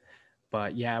game.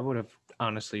 But yeah, I would have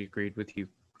honestly agreed with you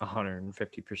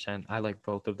 150%. I like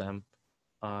both of them.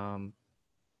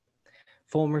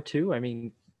 Fulmer too. I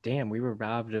mean, damn, we were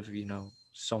robbed of,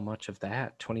 so much of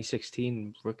that.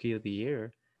 2016 Rookie of the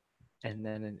Year. And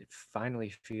then it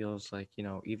finally feels like,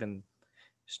 even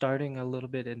starting a little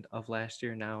bit of last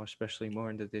year now, especially more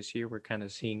into this year, we're kind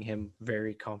of seeing him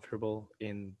very comfortable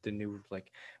in the new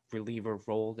reliever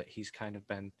role that he's kind of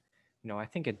been, I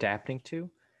think adapting to.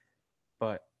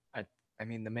 But I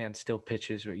mean, the man still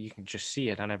pitches, but you can just see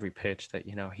it on every pitch that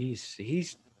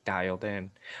he's dialed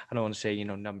in. I don't want to say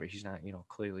number. He's not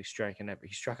clearly striking it, but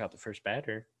he struck out the first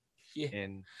batter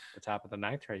in the top of the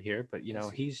ninth right here. But he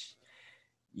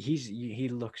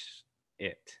looks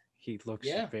it. He looks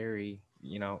very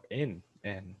in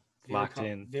and locked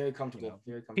in. Very comfortable.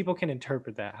 Very comfortable. People can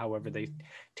interpret that however they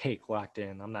take locked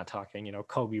in. I'm not talking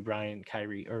Kobe Bryant,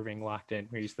 Kyrie Irving locked in,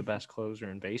 where he's the best closer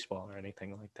in baseball or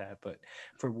anything like that. But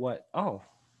for what? Oh,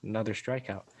 another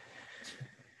strikeout.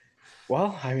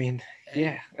 Well, I mean,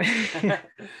 yeah.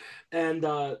 And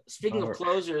speaking of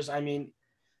closers, I mean,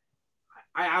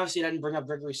 I obviously didn't bring up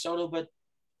Gregory Soto, but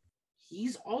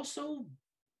he's also,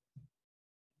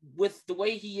 with the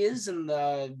way he is and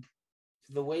the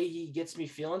way he gets me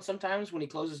feeling sometimes when he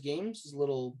closes games, is a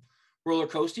little roller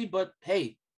coasty. But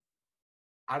hey,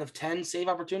 out of 10 save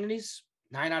opportunities,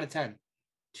 9 out of 10.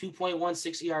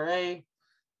 2.16 ERA,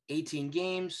 18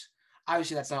 games.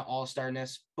 Obviously, that's not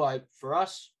all-starness, but for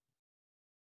us,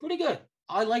 pretty good.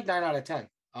 I like 9 out of 10.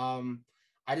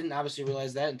 I didn't obviously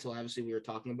realize that until obviously we were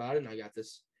talking about it, and I got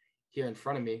this here in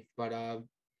front of me. But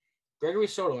Gregory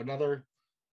Soto, another,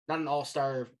 not an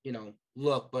all-star,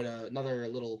 look, but another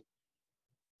little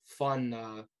fun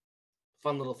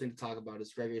little thing to talk about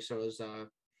is Gregory Soto's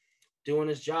doing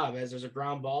his job as there's a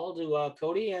ground ball to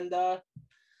Cody, and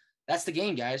that's the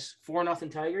game, guys. 4-0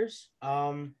 Tigers.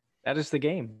 That is the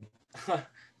game.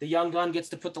 The young gun gets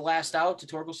to put the last out to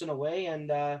Torkelson away, and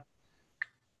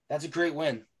that's a great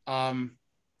win.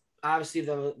 Obviously,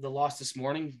 the loss this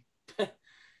morning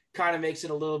kind of makes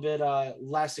it a little bit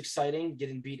less exciting,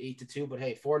 getting beat 8-2. But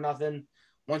hey, 4-0.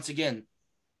 Once again,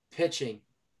 pitching.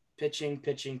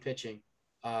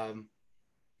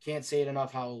 Can't say it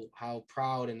enough how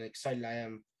proud and excited I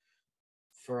am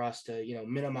for us to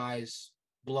minimize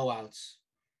blowouts.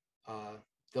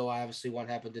 Though obviously one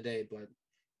happened today, but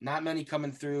not many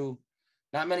coming through.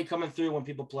 Not many coming through when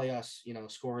people play us,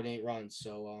 scoring 8 runs.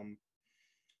 So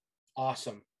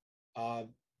awesome.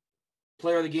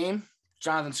 Player of the game,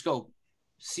 Jonathan Scope.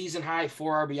 Season high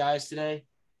 4 RBIs today.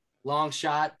 Long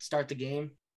shot, start the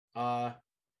game.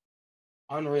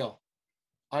 Unreal.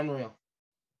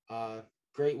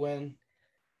 Great win.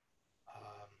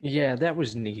 Yeah, that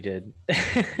was needed.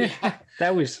 Yeah,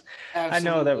 That was, absolutely.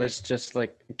 I know that was just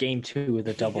like game 2 of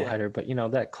the doubleheader, but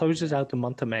that closes out the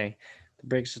month of May. It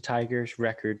brings the Tigers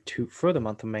record for the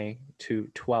month of May to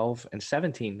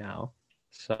 12-17 now.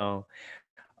 So,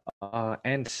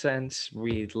 and since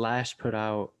we last put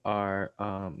out our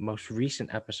most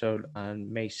recent episode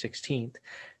on May 16th,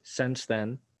 since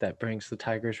then, that brings the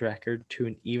Tigers record to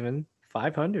an even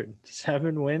 500.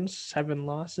 7 wins, 7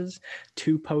 losses,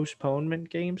 2 postponement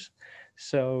games.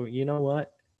 So, you know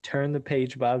what? Turn the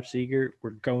page, Bob Seger. We're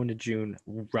going to June.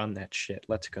 Run that shit.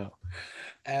 Let's go.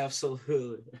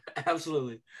 Absolutely.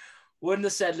 Wouldn't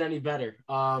have said it any better.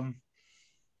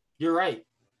 You're right.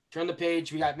 Turn the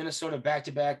page. We got Minnesota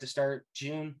back-to-back to start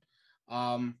June.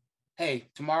 Hey,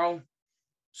 tomorrow,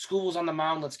 school's on the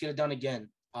mound. Let's get it done again.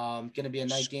 Going to be a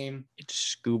night game.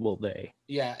 It's Scooble Day.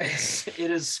 Yeah, it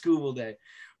is Scooble Day,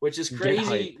 which is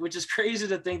crazy. Which is crazy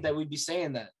to think that we'd be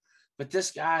saying that. But this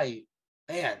guy,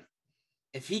 man,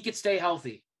 if he could stay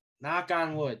healthy, knock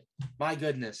on wood, my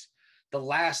goodness, the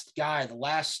last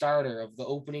starter of the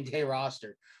opening day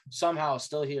roster, somehow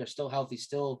still here, still healthy,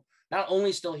 still not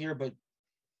only still here, but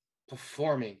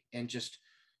performing and just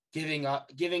giving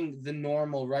the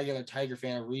normal regular Tiger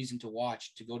fan a reason to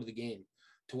watch, to go to the game,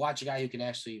 to watch a guy who can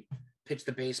actually pitch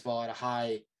the baseball at a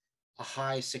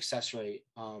high success rate.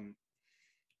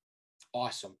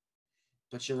 Awesome.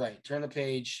 But you're right. Turn the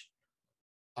page.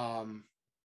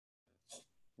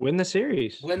 Win the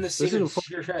series. This is a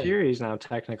series now,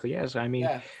 technically. Yes, I mean,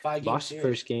 5 lost the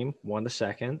first game, won the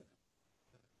second.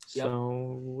 Yep.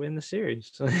 So win the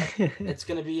series. It's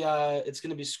gonna be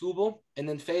Scooble and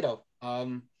then Fado.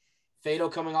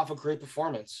 Fado coming off a great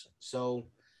performance. So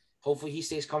hopefully he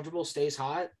stays comfortable, stays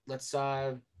hot. Let's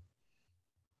go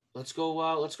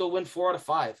win 4 out of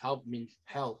 5.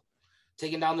 Hell,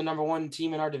 taking down the number 1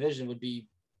 team in our division would be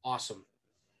awesome.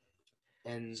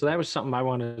 And so that was something I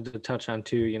wanted to touch on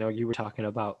too. You were talking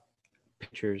about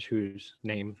pitchers whose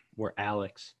name were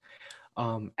Alex.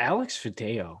 Alex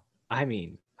Fideo. I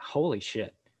mean, holy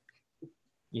shit.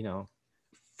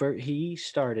 He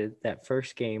started that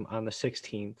first game on the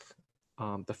 16th,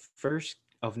 the first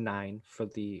of 9 for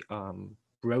the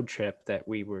road trip that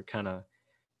we were kind of,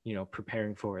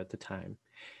 preparing for at the time.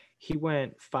 He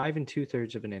went 5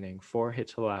 2/3 of an inning, 4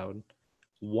 hits allowed,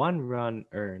 1 run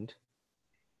earned,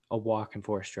 a walk, and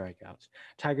 4 strikeouts.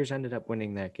 Tigers ended up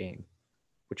winning that game,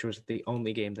 which was the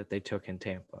only game that they took in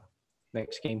Tampa.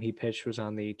 Next game he pitched was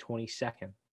on the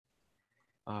 22nd.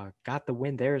 Got the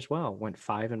win there as well. Went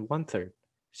 5 1/3,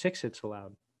 6 hits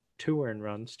allowed, 2 earned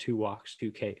runs, 2 walks,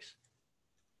 2 Ks.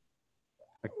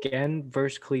 Again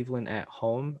versus Cleveland at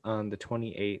home on the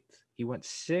 28th. He went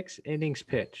 6 innings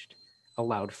pitched,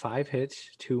 allowed 5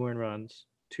 hits, 2 earned runs,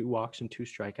 2 walks, and 2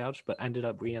 strikeouts, but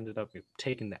we ended up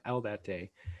taking the L that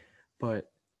day.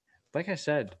 But like I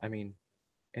said, I mean,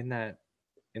 in that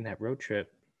road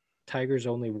trip, Tigers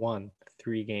only won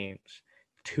 3 games.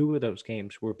 2 of those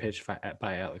games were pitched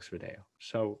by Alex Fideo.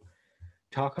 So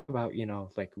talk about,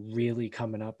 like really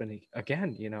coming up. And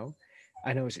again,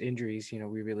 I know it's injuries,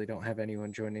 we really don't have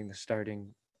anyone joining the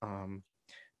starting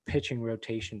pitching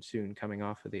rotation soon coming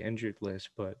off of the injured list,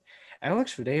 but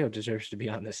Alex Fideo deserves to be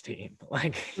on this team.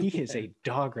 Like, he is a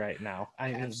dog right now.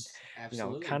 I mean,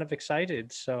 absolutely. Kind of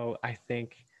excited. So I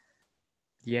think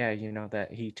yeah, that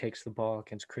he takes the ball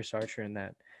against Chris Archer in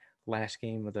that last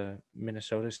game of the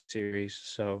Minnesota series.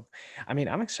 So, I mean,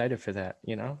 I'm excited for that.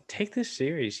 Take this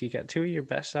series. You got two of your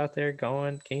best out there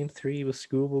going. Game 3 with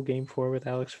Scooble, Game 4 with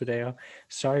Alex Fideo.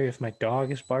 Sorry if my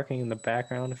dog is barking in the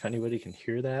background, if anybody can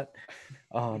hear that.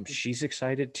 She's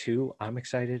excited too. I'm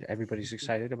excited. Everybody's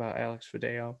excited about Alex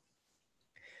Fideo.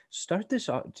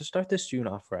 To start this June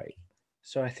off right.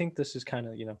 So I think this is kind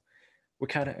of, we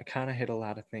kind of hit a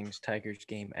lot of things. Tigers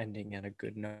game ending at a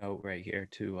good note right here.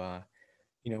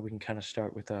 We can kind of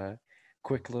start with a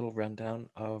quick little rundown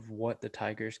of what the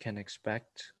Tigers can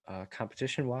expect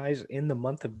competition wise in the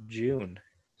month of June.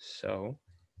 So,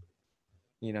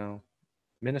 you know,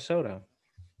 Minnesota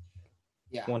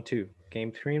Yeah. 1-2,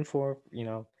 game 3 and 4.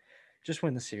 Just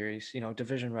win the series.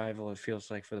 Division rival. It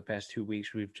feels like for the past 2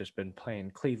 weeks we've just been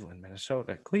playing Cleveland,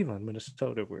 Minnesota, Cleveland,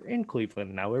 Minnesota. We're in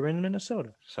Cleveland now. We're in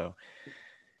Minnesota. So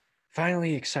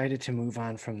finally excited to move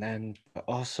on from then, but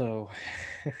also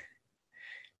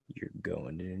you're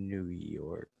going to New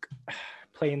York,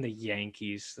 playing the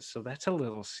Yankees, so that's a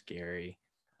little scary.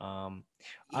 Um,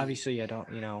 Obviously, I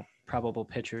don't, probable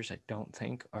pitchers. I don't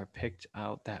think are picked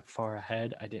out that far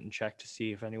ahead. I didn't check to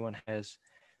see if anyone has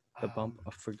the bump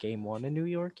Um, for Game 1 in New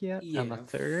York yet on the yeah.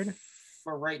 third.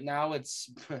 For right now, it's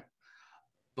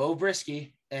Bo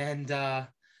Brisky, and I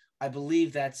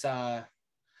believe that's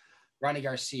Ronnie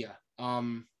Garcia.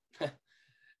 Not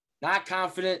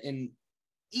confident in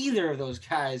either of those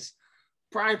guys.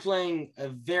 Probably playing a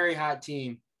very hot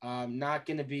team. Not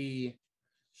gonna be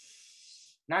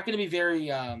very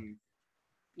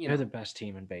They're the best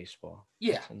team in baseball.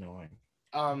 yeah. It's annoying.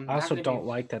 I Not also gonna be don't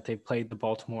like that they've played the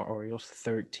Baltimore Orioles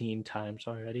 13 times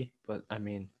already. But I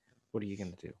mean, what are you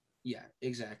gonna do? yeah,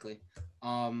 exactly.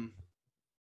 Um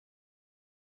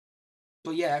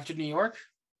but yeah, after New York,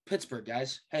 Pittsburgh,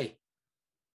 guys. Hey,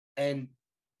 and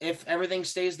if everything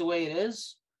stays the way it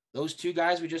is, those two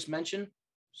guys we just mentioned,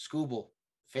 Scooble,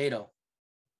 Fado,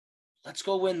 let's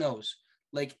go win those.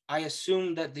 Like, I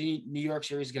assume that the New York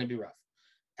series is going to be rough.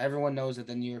 Everyone knows that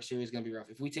the New York series is going to be rough.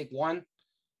 If we take one,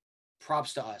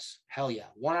 props to us. Hell yeah.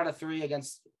 1 out of 3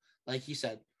 against, like he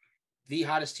said, the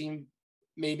hottest team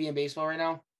maybe in baseball right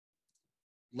now.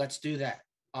 Let's do that.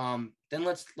 Then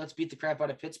let's beat the crap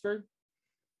out of Pittsburgh.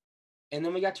 And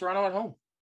then we got Toronto at home.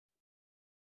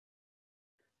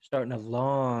 Starting a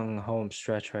long home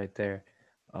stretch right there.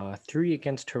 3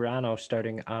 against Toronto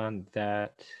starting on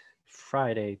that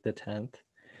Friday, the 10th,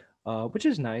 which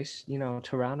is nice.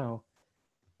 Toronto,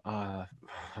 uh,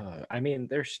 I mean,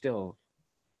 they're still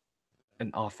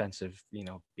an offensive,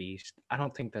 beast. I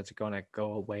don't think that's going to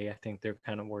go away. I think they're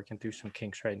kind of working through some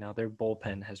kinks right now. Their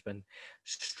bullpen has been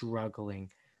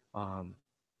struggling. Um,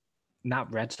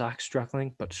 Not Red Sox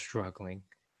struggling, but struggling.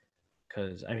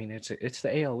 Because I mean, it's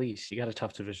the AL East. You got a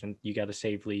tough division. You got to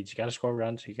save leads. You got to score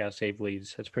runs. You got to save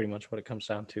leads. That's pretty much what it comes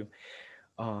down to.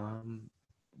 Um,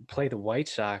 Play the White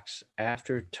Sox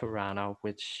after Toronto,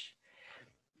 which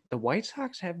the White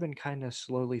Sox have been kind of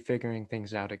slowly figuring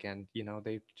things out again.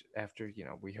 They after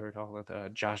we heard all of the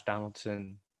Josh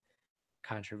Donaldson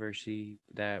controversy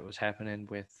that was happening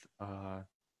with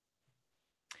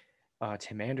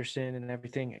Tim Anderson and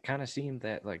everything. It kind of seemed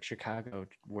that like Chicago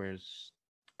was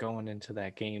going into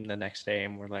that game the next day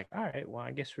and we're like, all right, well,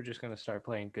 I guess we're just going to start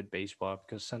playing good baseball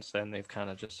because since then they've kind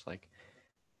of just like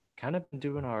kind of been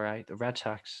doing all right. The Red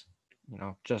Sox,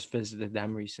 just visited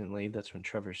them recently. That's when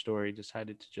Trevor Story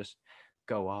decided to just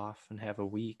go off and have a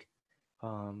week.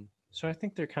 So I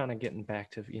think they're kind of getting back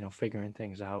to, figuring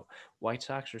things out. White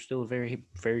Sox are still a very,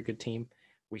 very good team.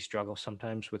 We struggle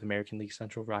sometimes with American League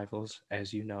Central rivals,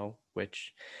 as you know,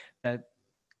 which that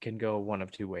can go one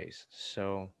of two ways.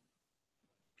 So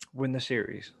win the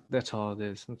series. That's all it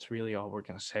is. That's really all we're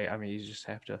going to say. I mean, you just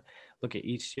have to look at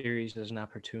each series as an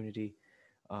opportunity.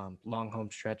 Long home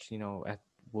stretch, at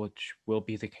which will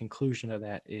be the conclusion of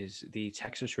that is the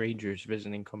Texas Rangers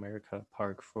visiting Comerica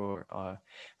Park for a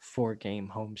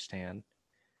 4-game homestand.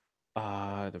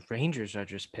 The Rangers are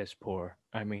just piss poor.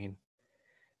 I mean,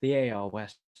 the AL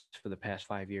West for the past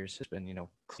 5 years has been,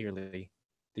 clearly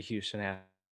the Houston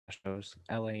Astros.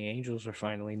 LA Angels are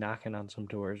finally knocking on some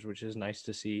doors, which is nice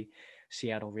to see.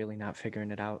 Seattle really not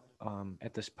figuring it out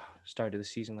at the start of the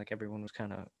season like everyone was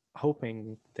kind of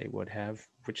hoping they would have,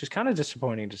 which is kind of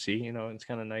disappointing to see. It's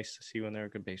kind of nice to see when they're a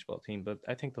good baseball team, but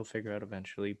I think they'll figure out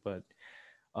eventually. But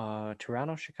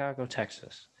Toronto, Chicago,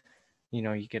 Texas,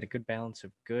 you get a good balance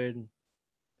of good,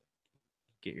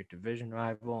 get your division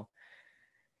rival,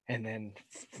 and then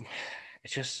it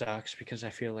just sucks because I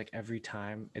feel like every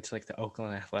time it's like the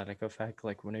Oakland Athletic effect.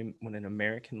 Like when an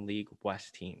American League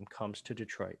West team comes to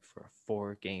Detroit for a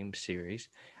 4-game series,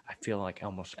 I feel like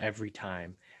almost every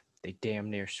time they damn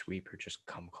near sweep or just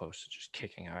come close to just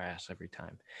kicking our ass every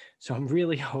time. So I'm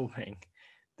really hoping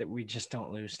that we just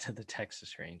don't lose to the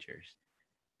Texas Rangers.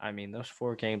 I mean, those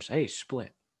 4 games, hey,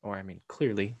 split. Or, I mean,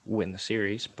 clearly win the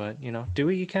series, but, do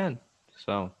what you can.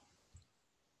 So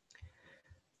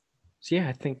yeah,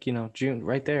 I think, June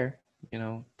right there,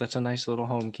 that's a nice little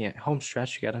home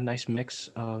stretch. You got a nice mix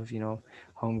of,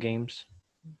 home games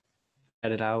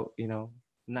headed out,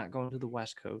 not going to the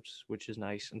West Coast, which is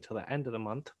nice until the end of the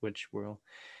month, which we'll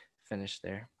finish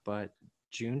there. But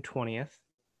June 20th,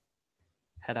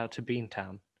 head out to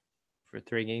Beantown for a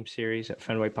 3-game series at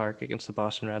Fenway Park against the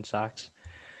Boston Red Sox.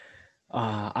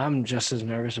 I'm just as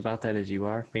nervous about that as you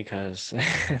are because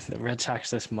the Red Sox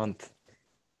this month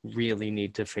really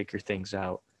need to figure things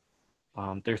out.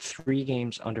 They're 3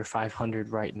 games under 500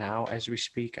 right now as we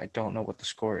speak. I don't know what the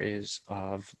score is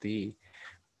of the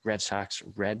Red Sox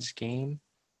Reds game.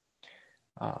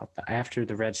 But after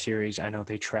the Red series, I know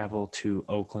they travel to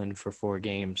Oakland for 4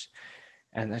 games.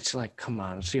 And it's like, come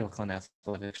on, it's the Oakland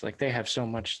Athletics. Like, they have so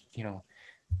much,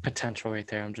 potential right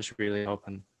there. I'm just really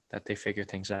hoping that they figure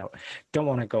things out. Don't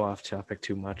want to go off topic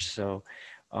too much. So,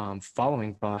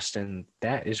 following Boston,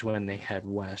 that is when they head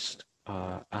west.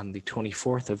 On the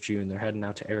 24th of June, they're heading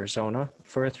out to Arizona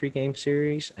for a 3-game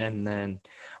series, and then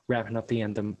wrapping up the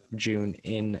end of June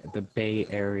in the Bay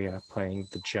Area playing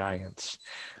the Giants.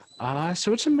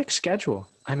 So it's a mixed schedule.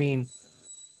 I mean,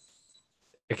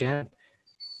 again,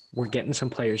 we're getting some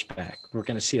players back. We're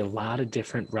going to see a lot of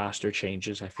different roster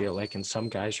changes, I feel like, and some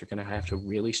guys are going to have to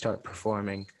really start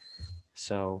performing.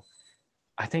 So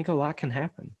I think a lot can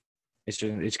happen. It's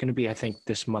going to be, I think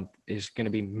this month is going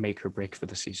to be make or break for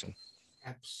the season.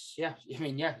 Yeah, I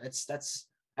mean, yeah, that's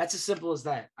as simple as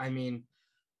that. I mean,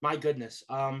 my goodness.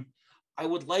 I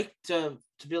would like to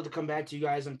be able to come back to you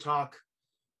guys and talk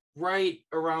right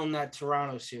around that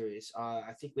Toronto series.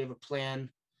 I think we have a plan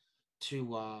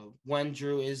to when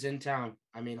Drew is in town.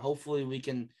 I mean, hopefully we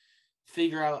can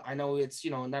figure out. I know it's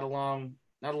not a long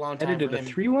time Headed for to the him.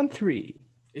 313.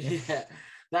 Yeah,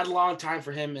 not a long time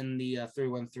for him in the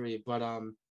 313. But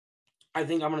I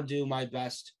think I'm gonna do my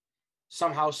best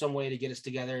somehow, some way to get us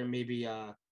together and maybe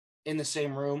in the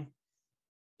same room,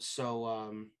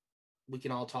 so we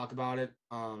can all talk about it.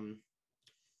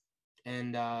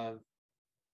 And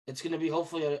it's gonna be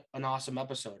hopefully an awesome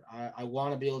episode. I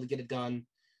want to be able to get it done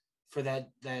for that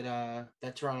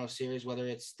Toronto series, whether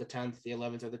it's the 10th, the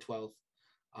 11th, or the 12th.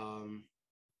 Um,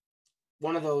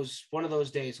 one of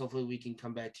those days, hopefully we can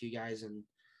come back to you guys and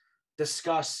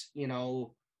discuss,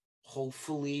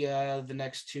 hopefully the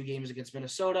next 2 games against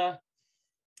Minnesota.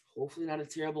 Hopefully not a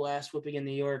terrible ass whipping in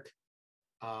New York,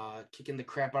 kicking the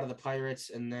crap out of the Pirates,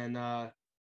 and then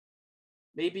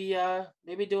maybe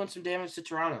doing some damage to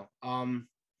Toronto.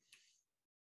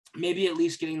 Maybe at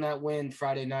least getting that win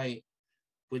Friday night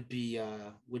would be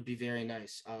very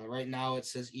nice. Right now it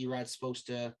says Erod's supposed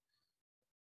to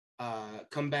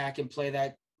come back and play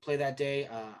that day.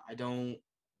 I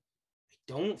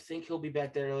don't think he'll be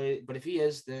back there early, but if he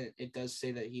is, then it does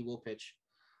say that he will pitch.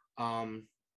 Um,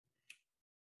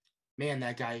 Man,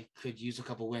 that guy could use a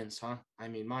couple wins, huh? I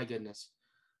mean, my goodness,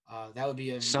 that would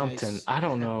be a Something. nice. I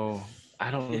don't know.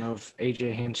 I don't Yeah, know if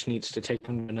AJ Hinch needs to take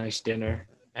him to a nice dinner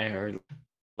or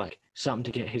like something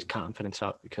to get his confidence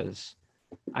up because,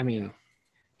 I yeah, mean,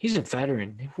 he's a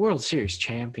veteran, World Series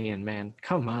champion, man.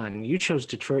 Come on, you chose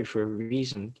Detroit for a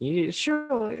reason. You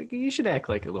should act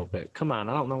like a little bit. Come on,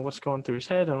 I don't know what's going through his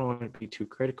head. I don't want to be too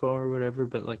critical or whatever,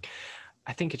 but like,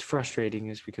 I think it's frustrating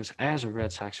is because as a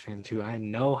Red Sox fan too, I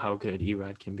know how good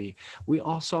Erod can be. We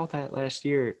all saw that last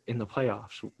year in the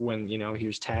playoffs when, he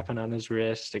was tapping on his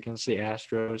wrist against the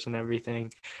Astros and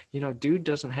everything. Dude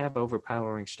doesn't have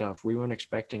overpowering stuff. We weren't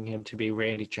expecting him to be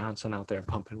Randy Johnson out there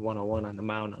pumping 101 on the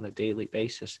mound on a daily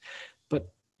basis. But,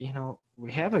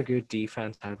 we have a good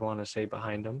defense, I'd want to say,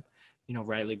 behind him.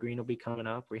 Riley Green will be coming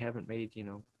up. We haven't made,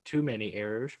 too many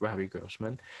errors, Robbie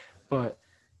GROSSman. But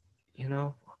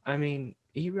I mean,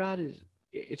 Erod is.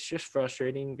 It's just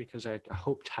frustrating because I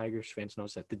hope Tigers fans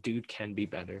knows that the dude can be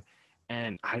better,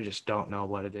 and I just don't know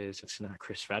what it is. It's not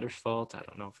Chris Fetter's fault. I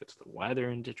don't know if it's the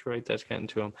weather in Detroit that's getting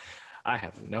to him. I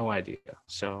have no idea.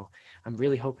 So I'm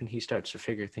really hoping he starts to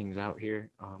figure things out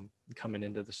here, coming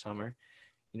into the summer.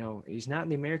 He's not in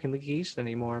the American League East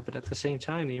anymore, but at the same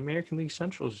time, the American League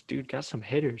Central's dude got some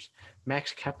hitters.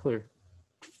 Max Kepler,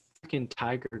 freaking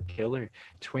Tiger killer.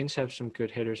 Twins have some good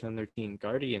hitters on their team.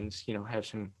 Guardians, have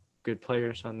some good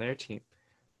players on their team.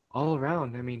 All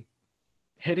around, I mean,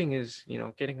 hitting is,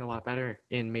 getting a lot better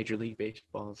in Major League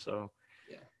Baseball. So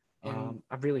Yeah. And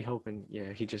I'm really hoping,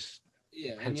 yeah, he just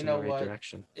yeah, and heads you in the know right what?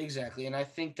 direction. Exactly. And I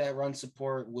think that run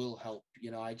support will help.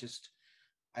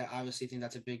 I obviously think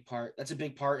that's a big part. That's a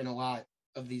big part in a lot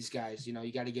of these guys. You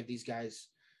got to give these guys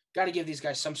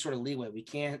some sort of leeway. We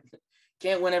can't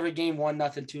win every game 1-0,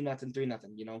 2-0,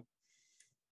 3-0.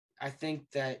 I think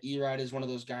that Erod is one of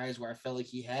those guys where I felt like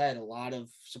he had a lot of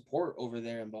support over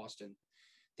there in Boston.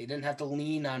 They didn't have to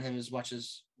lean on him as much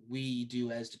as we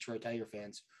do as Detroit Tiger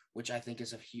fans, which I think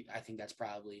is I think that's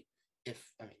probably if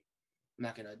I mean I'm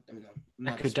not gonna I mean I'm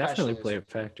That not a could definitely play specialist.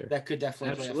 a factor. That could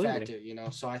definitely play a Absolutely.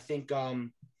 factor. So I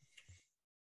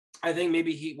think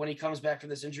maybe when he comes back from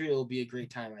this injury, it will be a great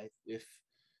time. If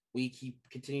we keep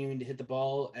continuing to hit the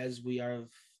ball as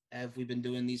we've been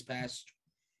doing these past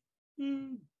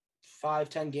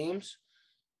 5-10 games,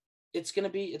 it's gonna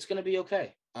be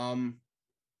okay. I'm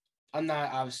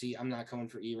not coming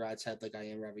for Erod's head like I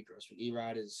am Robbie Grossman.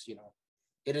 Erod is,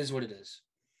 it is what it is.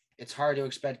 It's hard to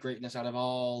expect greatness out of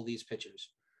all these pitchers.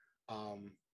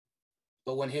 Um,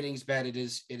 but when hitting's bad, it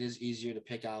is easier to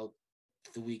pick out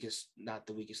not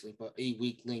the weakest link, but a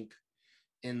weak link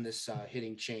in this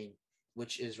hitting chain,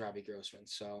 which is Robbie Grossman.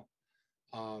 So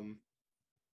um,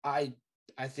 I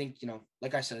I think,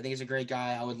 like I said, I think he's a great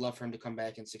guy. I would love for him to come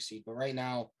back and succeed. But right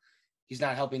now, he's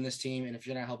not helping this team. And if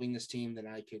you're not helping this team, then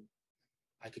I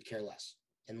could care less,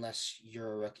 unless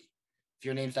you're a rookie. If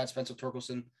your name's not Spencer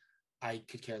Torkelson, I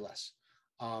could care less.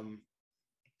 Um,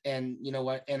 and you know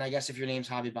what? And I guess if your name's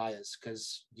Javi Baez,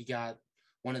 because you got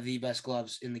one of the best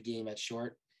gloves in the game at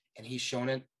short, and he's shown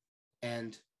it,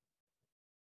 and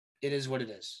it is what it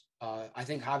is. I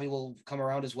think Javi will come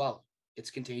around as well.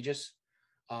 It's contagious.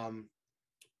 Um,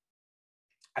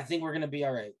 I think we're gonna be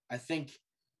all right. I think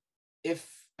if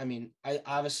I mean, I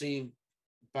obviously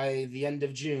by the end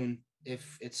of June,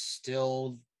 if it's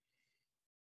still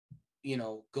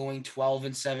going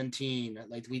 12-17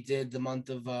 like we did the month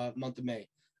of May,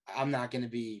 I'm not going to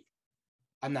be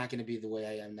I'm not going to be the way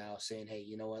I am now, saying, hey,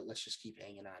 you know what, let's just keep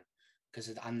hanging on,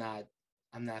 because I'm not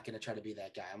going to try to be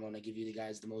that guy. I'm going to give you the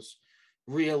guys the most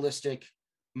realistic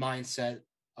mindset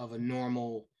of a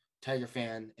normal Tiger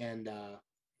fan. And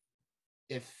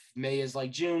if May is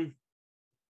like June,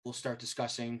 we'll start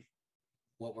discussing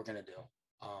what we're going to do.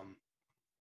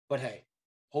 But hey,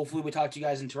 hopefully we talk to you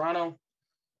guys in Toronto.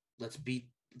 Let's beat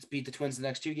the Twins the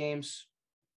next 2 games.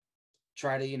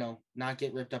 Try to, not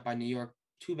get ripped up by New York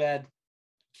too bad.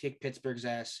 Kick Pittsburgh's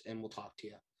ass, and we'll talk to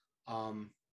you.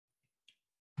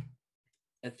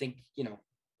 I think,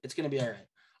 it's gonna be all right.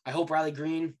 I hope Riley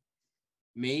Green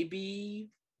maybe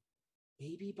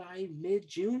by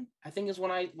mid-June, I think, is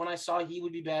when I saw he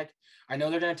would be back. I know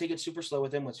they're gonna take it super slow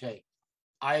with him, which, hey,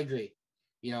 I agree.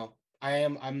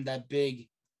 I'm that big,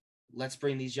 let's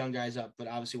bring these young guys up. But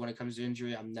obviously, when it comes to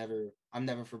injury, I'm never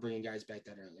for bringing guys back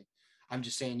that early. I'm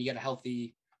just saying, you got a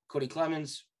healthy Cody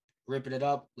Clemens, ripping it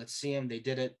up. Let's see him. They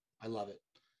did it. I love it.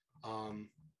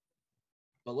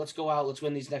 But let's go out. Let's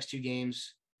win these next 2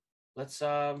 games. Let's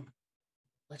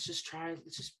just try.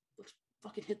 Let's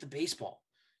fucking hit the baseball.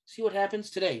 See what happens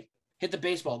today. Hit the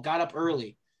baseball. Got up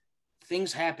early.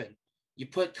 Things happen. You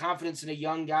put confidence in a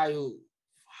young guy who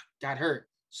got hurt.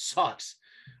 Sucks.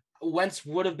 Wentz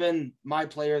would have been my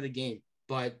player of the game,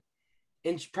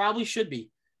 and probably should be.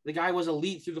 The guy was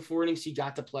elite through the 4 innings he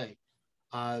got to play.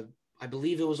 I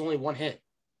believe it was only 1 hit.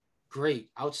 Great,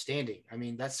 outstanding. I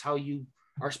mean, that's how you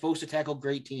are supposed to tackle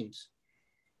great teams.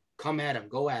 Come at him,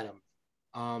 go at him.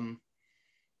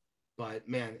 But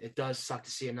man, it does suck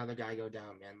to see another guy go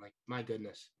down, man. Like, my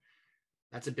goodness,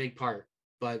 that's a big part.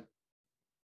 But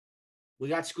we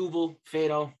got Scooble,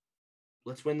 Fado.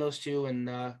 Let's win those 2, and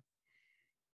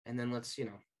then let's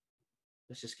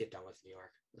just get done with New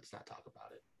York. Let's not talk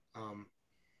about it.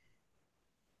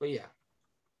 But yeah,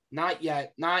 not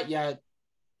yet.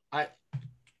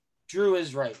 Drew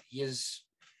is right. He is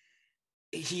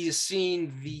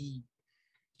seeing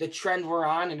the trend we're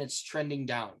on, and it's trending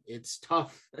down. It's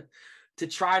tough to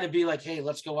try to be like, hey,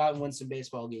 let's go out and win some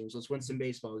baseball games. Let's win some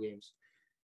baseball games.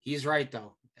 He's right,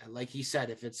 though. Like he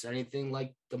said, if it's anything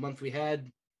like the month we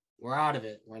had, we're out of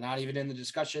it. We're not even in the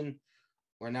discussion.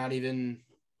 We're not even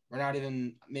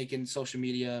making social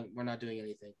media. We're not doing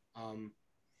anything.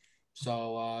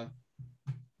 So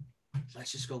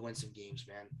let's just go win some games,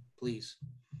 man. Please.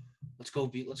 Let's go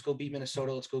beat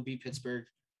Minnesota. Let's go beat Pittsburgh.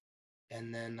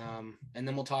 And then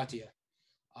we'll talk to you.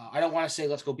 I don't want to say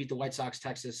let's go beat the White Sox,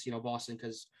 Texas, Boston,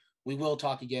 because we will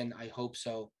talk again. I hope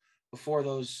so before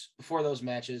those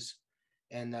matches,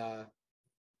 and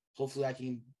hopefully I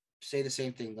can say the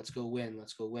same thing. Let's go win.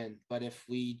 But if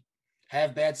we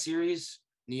have bad series,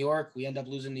 New York, we end up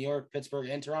losing New York, Pittsburgh,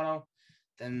 and Toronto,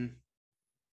 then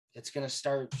it's gonna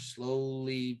start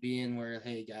slowly being where,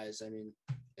 hey guys, I mean,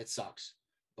 it sucks,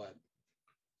 but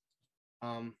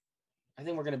I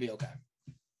think we're gonna be okay.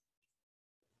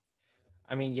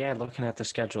 I mean, yeah, looking at the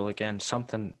schedule again,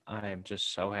 something I am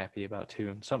just so happy about too,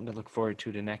 and something to look forward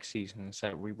to the next season is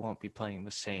that we won't be playing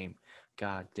the same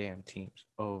goddamn teams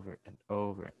over and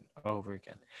over and over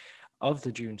again. Of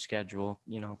the June schedule,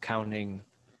 counting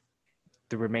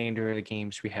the remainder of the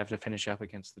games we have to finish up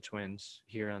against the Twins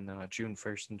here on June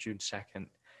 1st and June 2nd,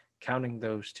 counting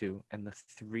those two and the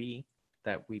three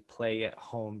that we play at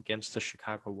home against the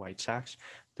Chicago White Sox,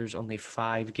 there's only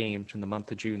 5 games in the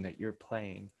month of June that you're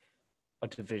playing a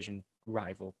division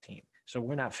rival team. So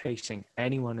we're not facing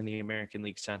anyone in the American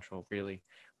League Central, really.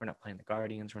 We're not playing the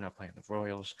Guardians. We're not playing the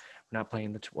Royals. We're not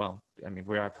playing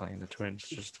we are playing the Twins,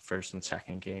 just the first and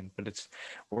second game. But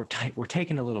we're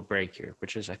taking a little break here,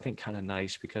 which is, I think, kind of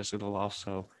nice because it'll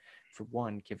also, for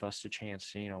one, give us a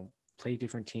chance to, play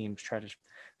different teams, try to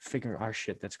figure our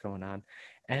shit that's going on.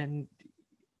 And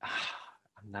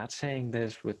I'm not saying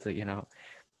this with the,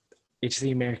 it's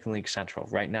the American League Central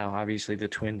right now. Obviously, the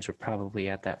Twins are probably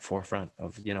at that forefront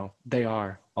of, they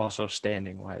are also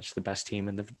standing wise the best team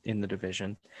in the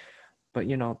division, but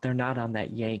they're not on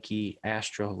that Yankee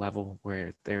Astro level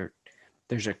where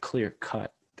there's a clear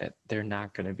cut that they're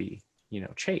not going to be,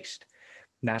 chased.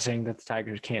 Not saying that the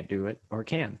Tigers can't do it or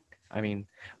can. I mean,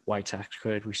 White Sox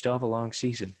could. We still have a long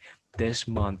season. This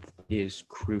month is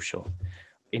crucial.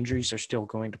 Injuries are still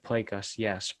going to plague us,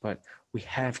 yes, but we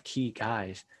have key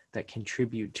guys that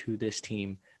contribute to this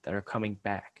team that are coming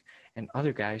back, and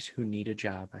other guys who need a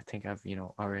job. I think I've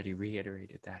already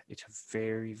reiterated that it's a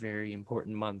very, very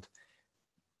important month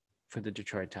for the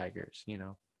Detroit Tigers.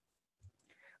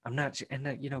 I'm not,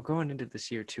 and going into this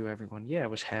year too, everyone,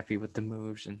 was happy with the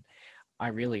moves, and I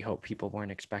really hope people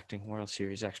weren't expecting World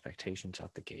Series expectations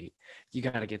out the gate. You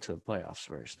got to get to the playoffs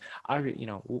first.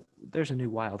 There's a new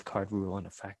wild card rule in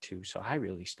effect too, so I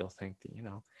really still think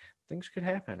that things could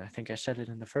happen. I think I said it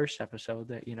in the first episode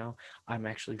that I'm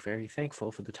actually very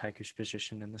thankful for the Tigers'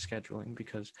 position in the scheduling,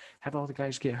 because have all the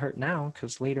guys get hurt now,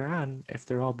 because later on, if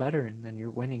they're all better and then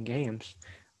you're winning games,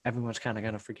 everyone's kind of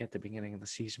gonna forget the beginning of the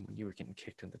season when you were getting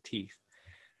kicked in the teeth.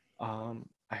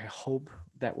 I hope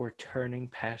that we're turning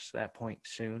past that point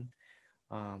soon.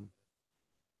 Um,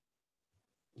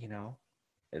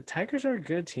 the Tigers are a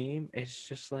good team. It's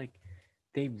just like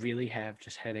they really have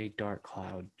just had a dark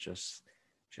cloud just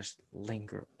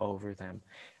linger over them.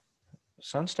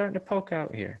 Sun's starting to poke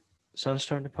out here. Sun's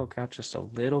starting to poke out just a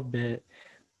little bit.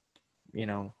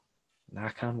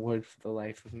 Knock on wood for the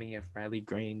life of me, if Riley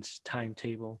Grain's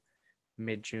timetable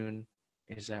mid-June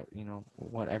is that,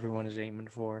 what everyone is aiming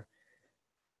for.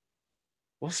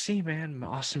 We'll see, man.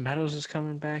 Austin Meadows is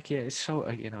coming back. Yeah, it's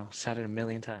so, said it a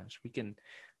million times. We can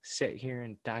sit here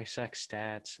and dissect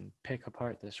stats and pick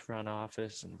apart this front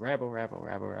office and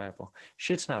rabble.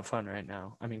 Shit's not fun right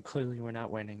now. I mean, clearly we're not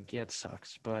winning. Yeah, it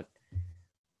sucks, but,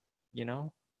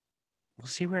 we'll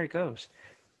see where it goes.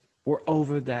 We're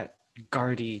over that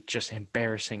Guardy just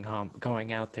embarrassing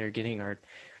going out there, getting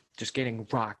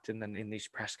rocked, and then in these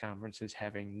press conferences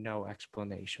having no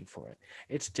explanation for it.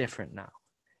 It's different now.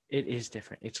 It is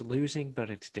different. It's losing, but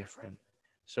it's different.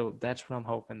 So that's what I'm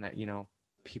hoping that,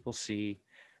 people see.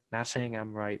 Not saying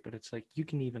I'm right, but it's like you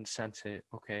can even sense it.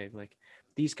 Okay, like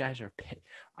these guys are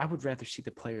I would rather see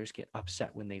the players get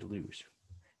upset when they lose.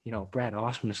 Brad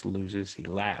Ausmus loses, he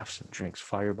laughs and drinks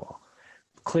Fireball.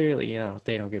 Clearly,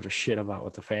 they don't give a shit about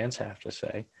what the fans have to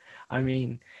say. I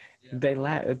mean, they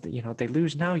they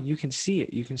lose now. You can see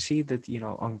it. You can see that,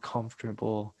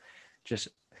 uncomfortable just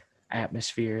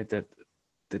atmosphere, that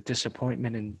the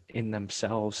disappointment in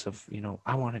themselves of,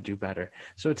 I want to do better.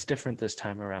 So it's different this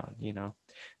time around,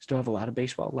 Still have a lot of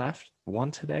baseball left.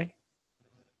 Won today.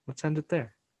 Let's end it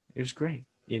there. It was great,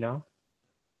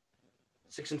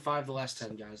 6-5 the last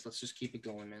 10, guys. Let's just keep it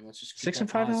going, man. Let's just keep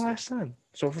 6-5 the last time.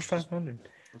 So over 500.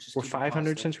 We're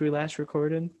 500 since we last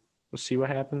recorded. We'll see what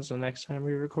happens the next time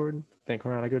we record. Think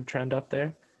we're on a good trend up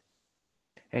there.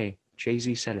 Hey,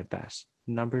 Jay-Z said it best.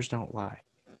 Numbers don't lie.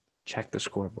 Check the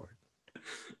scoreboard.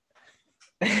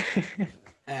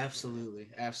 Absolutely.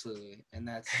 And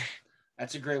that's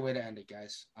a great way to end it,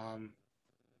 guys.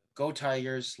 Go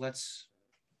Tigers. Let's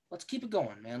keep it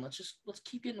going, man. Let's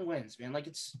keep getting wins, man. Like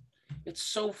it's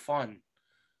so fun.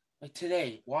 Like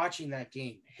today, watching that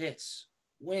game, hits,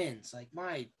 wins. Like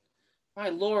my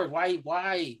Lord, why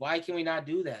can we not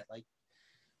do that?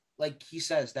 Like he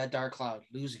says, that dark cloud,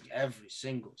 losing every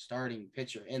single starting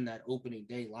pitcher in that opening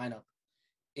day lineup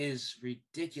is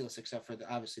ridiculous, except for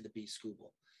obviously the Beast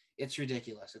Scooble. It's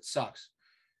ridiculous. It sucks.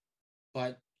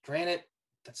 But granted,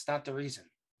 that's not the reason.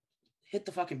 Hit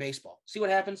the fucking baseball. See what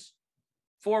happens?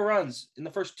 4 runs in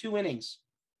the first 2 innings.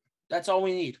 That's all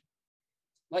we need.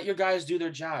 Let your guys do their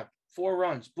job. 4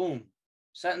 runs. Boom.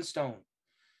 Set in stone.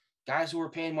 Guys who are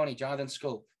paying money, Jonathan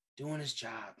Scope, doing his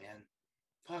job, man.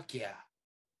 Fuck yeah.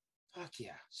 Fuck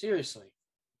yeah. Seriously.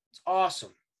 It's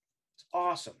awesome. It's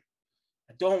awesome.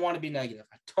 I don't want to be negative.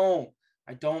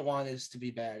 I don't want this to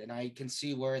be bad. And I can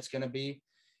see where it's gonna be.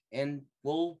 And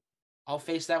I'll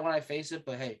face that when I face it.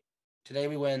 But hey, today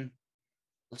we win.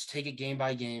 Let's take it game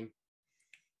by game.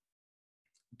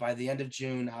 By the end of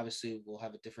June, obviously, we'll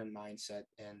have a different mindset,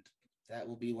 and that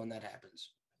will be when that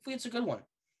happens. Hopefully, it's a good one.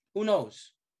 Who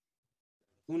knows?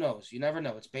 Who knows? You never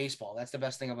know. It's baseball. That's the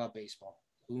best thing about baseball.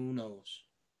 Who knows?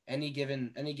 Any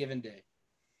given day.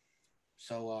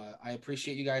 So I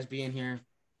appreciate you guys being here.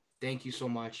 Thank you so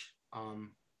much.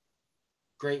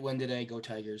 Great win today. Go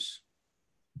Tigers.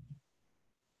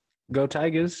 Go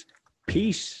Tigers.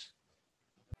 Peace.